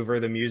to maneuver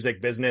the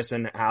music business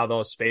and how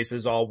those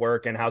spaces all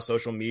work and how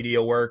social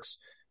media works.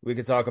 We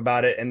could talk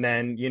about it. And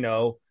then, you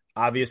know,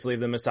 obviously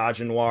the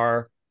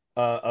misogynoir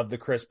of the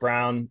Chris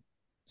Brown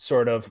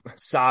sort of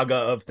saga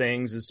of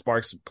things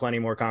sparks plenty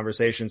more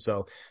conversation.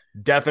 So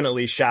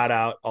definitely shout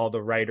out all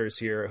the writers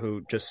here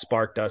who just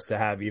sparked us to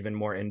have even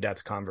more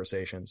in-depth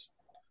conversations.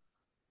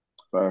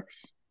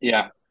 Facts.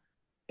 Yeah.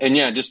 And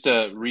yeah, just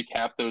to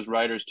recap those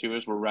writers too,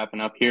 as we're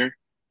wrapping up here,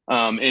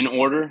 in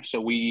order.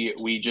 So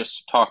we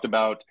just talked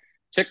about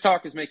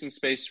TikTok is making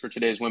space for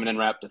today's women in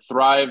rap to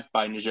thrive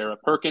by Najera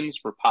Perkins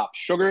for Pop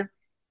Sugar.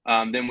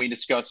 Then we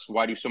discussed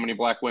Why Do So Many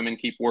Black Women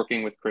Keep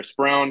Working with Chris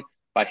Brown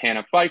by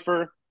Hannah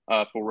Pfeiffer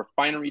for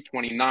Refinery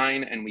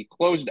 29. And we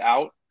closed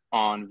out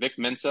on Vic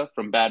Mensa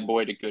from Bad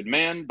Boy to Good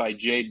Man by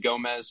Jade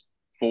Gomez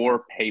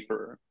for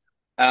Paper.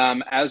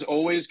 As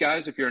always,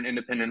 guys, if you're an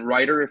independent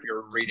writer, if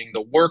you're reading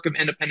the work of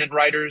independent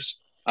writers,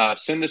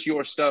 send us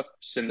your stuff,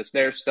 send us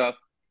their stuff.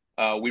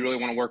 We really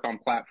want to work on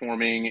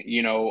platforming,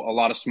 you know, a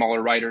lot of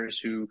smaller writers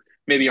who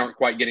maybe aren't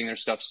quite getting their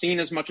stuff seen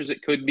as much as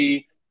it could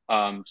be.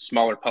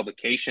 Smaller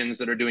publications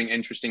that are doing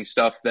interesting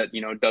stuff that,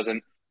 you know,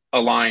 doesn't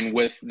align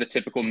with the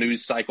typical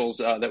news cycles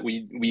that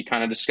we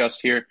kind of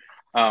discussed here.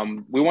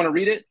 We want to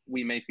read it.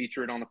 We may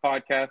feature it on the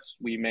podcast.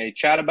 We may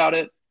chat about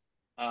it.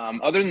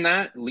 Other than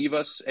that, leave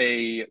us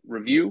a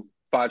review.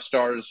 5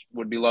 stars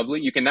would be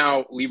lovely. You can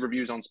now leave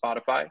reviews on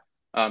Spotify.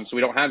 So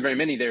we don't have very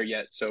many there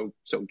yet. So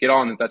get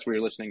on if that's where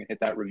you're listening and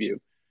hit that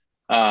review.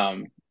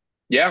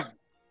 Yeah.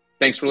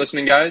 Thanks for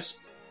listening, guys.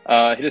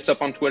 Hit us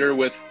up on Twitter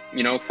with,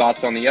 you know,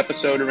 thoughts on the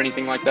episode or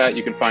anything like that.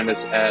 You can find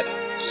us at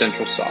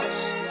Central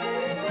Sauce.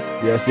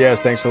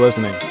 Yes. Thanks for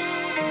listening.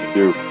 Thank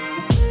you.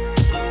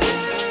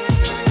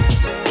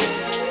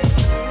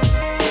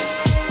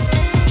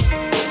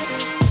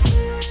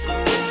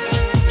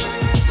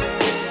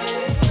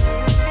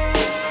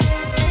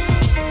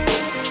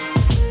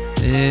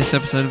 This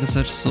episode of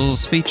Essential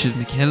Sauce featured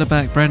Mickey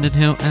Hellerback, Brandon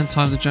Hill, and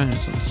Tyler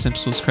Jones of the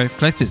Essential Sauce Creative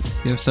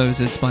Collective. The episode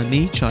was edited by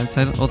me, Charlie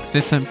Taylor, of the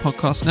Fifth Element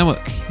Podcast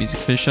Network. Music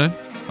for the show,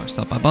 finished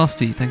up by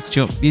Basti. Thanks to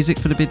Chop Music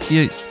for the bid to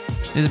use.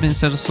 This has been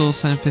Essential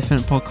Sauce and Fifth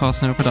Element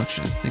Podcast Network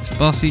production. Thanks to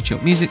Basti,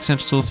 Chop Music,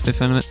 Essential Sauce,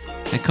 Fifth Element,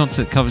 and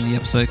content covering the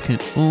episode can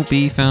all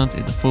be found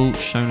in the full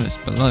show notes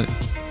below.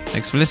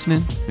 Thanks for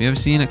listening. We hope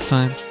to see you next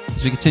time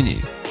as we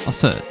continue our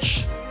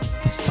search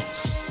for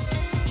sauce.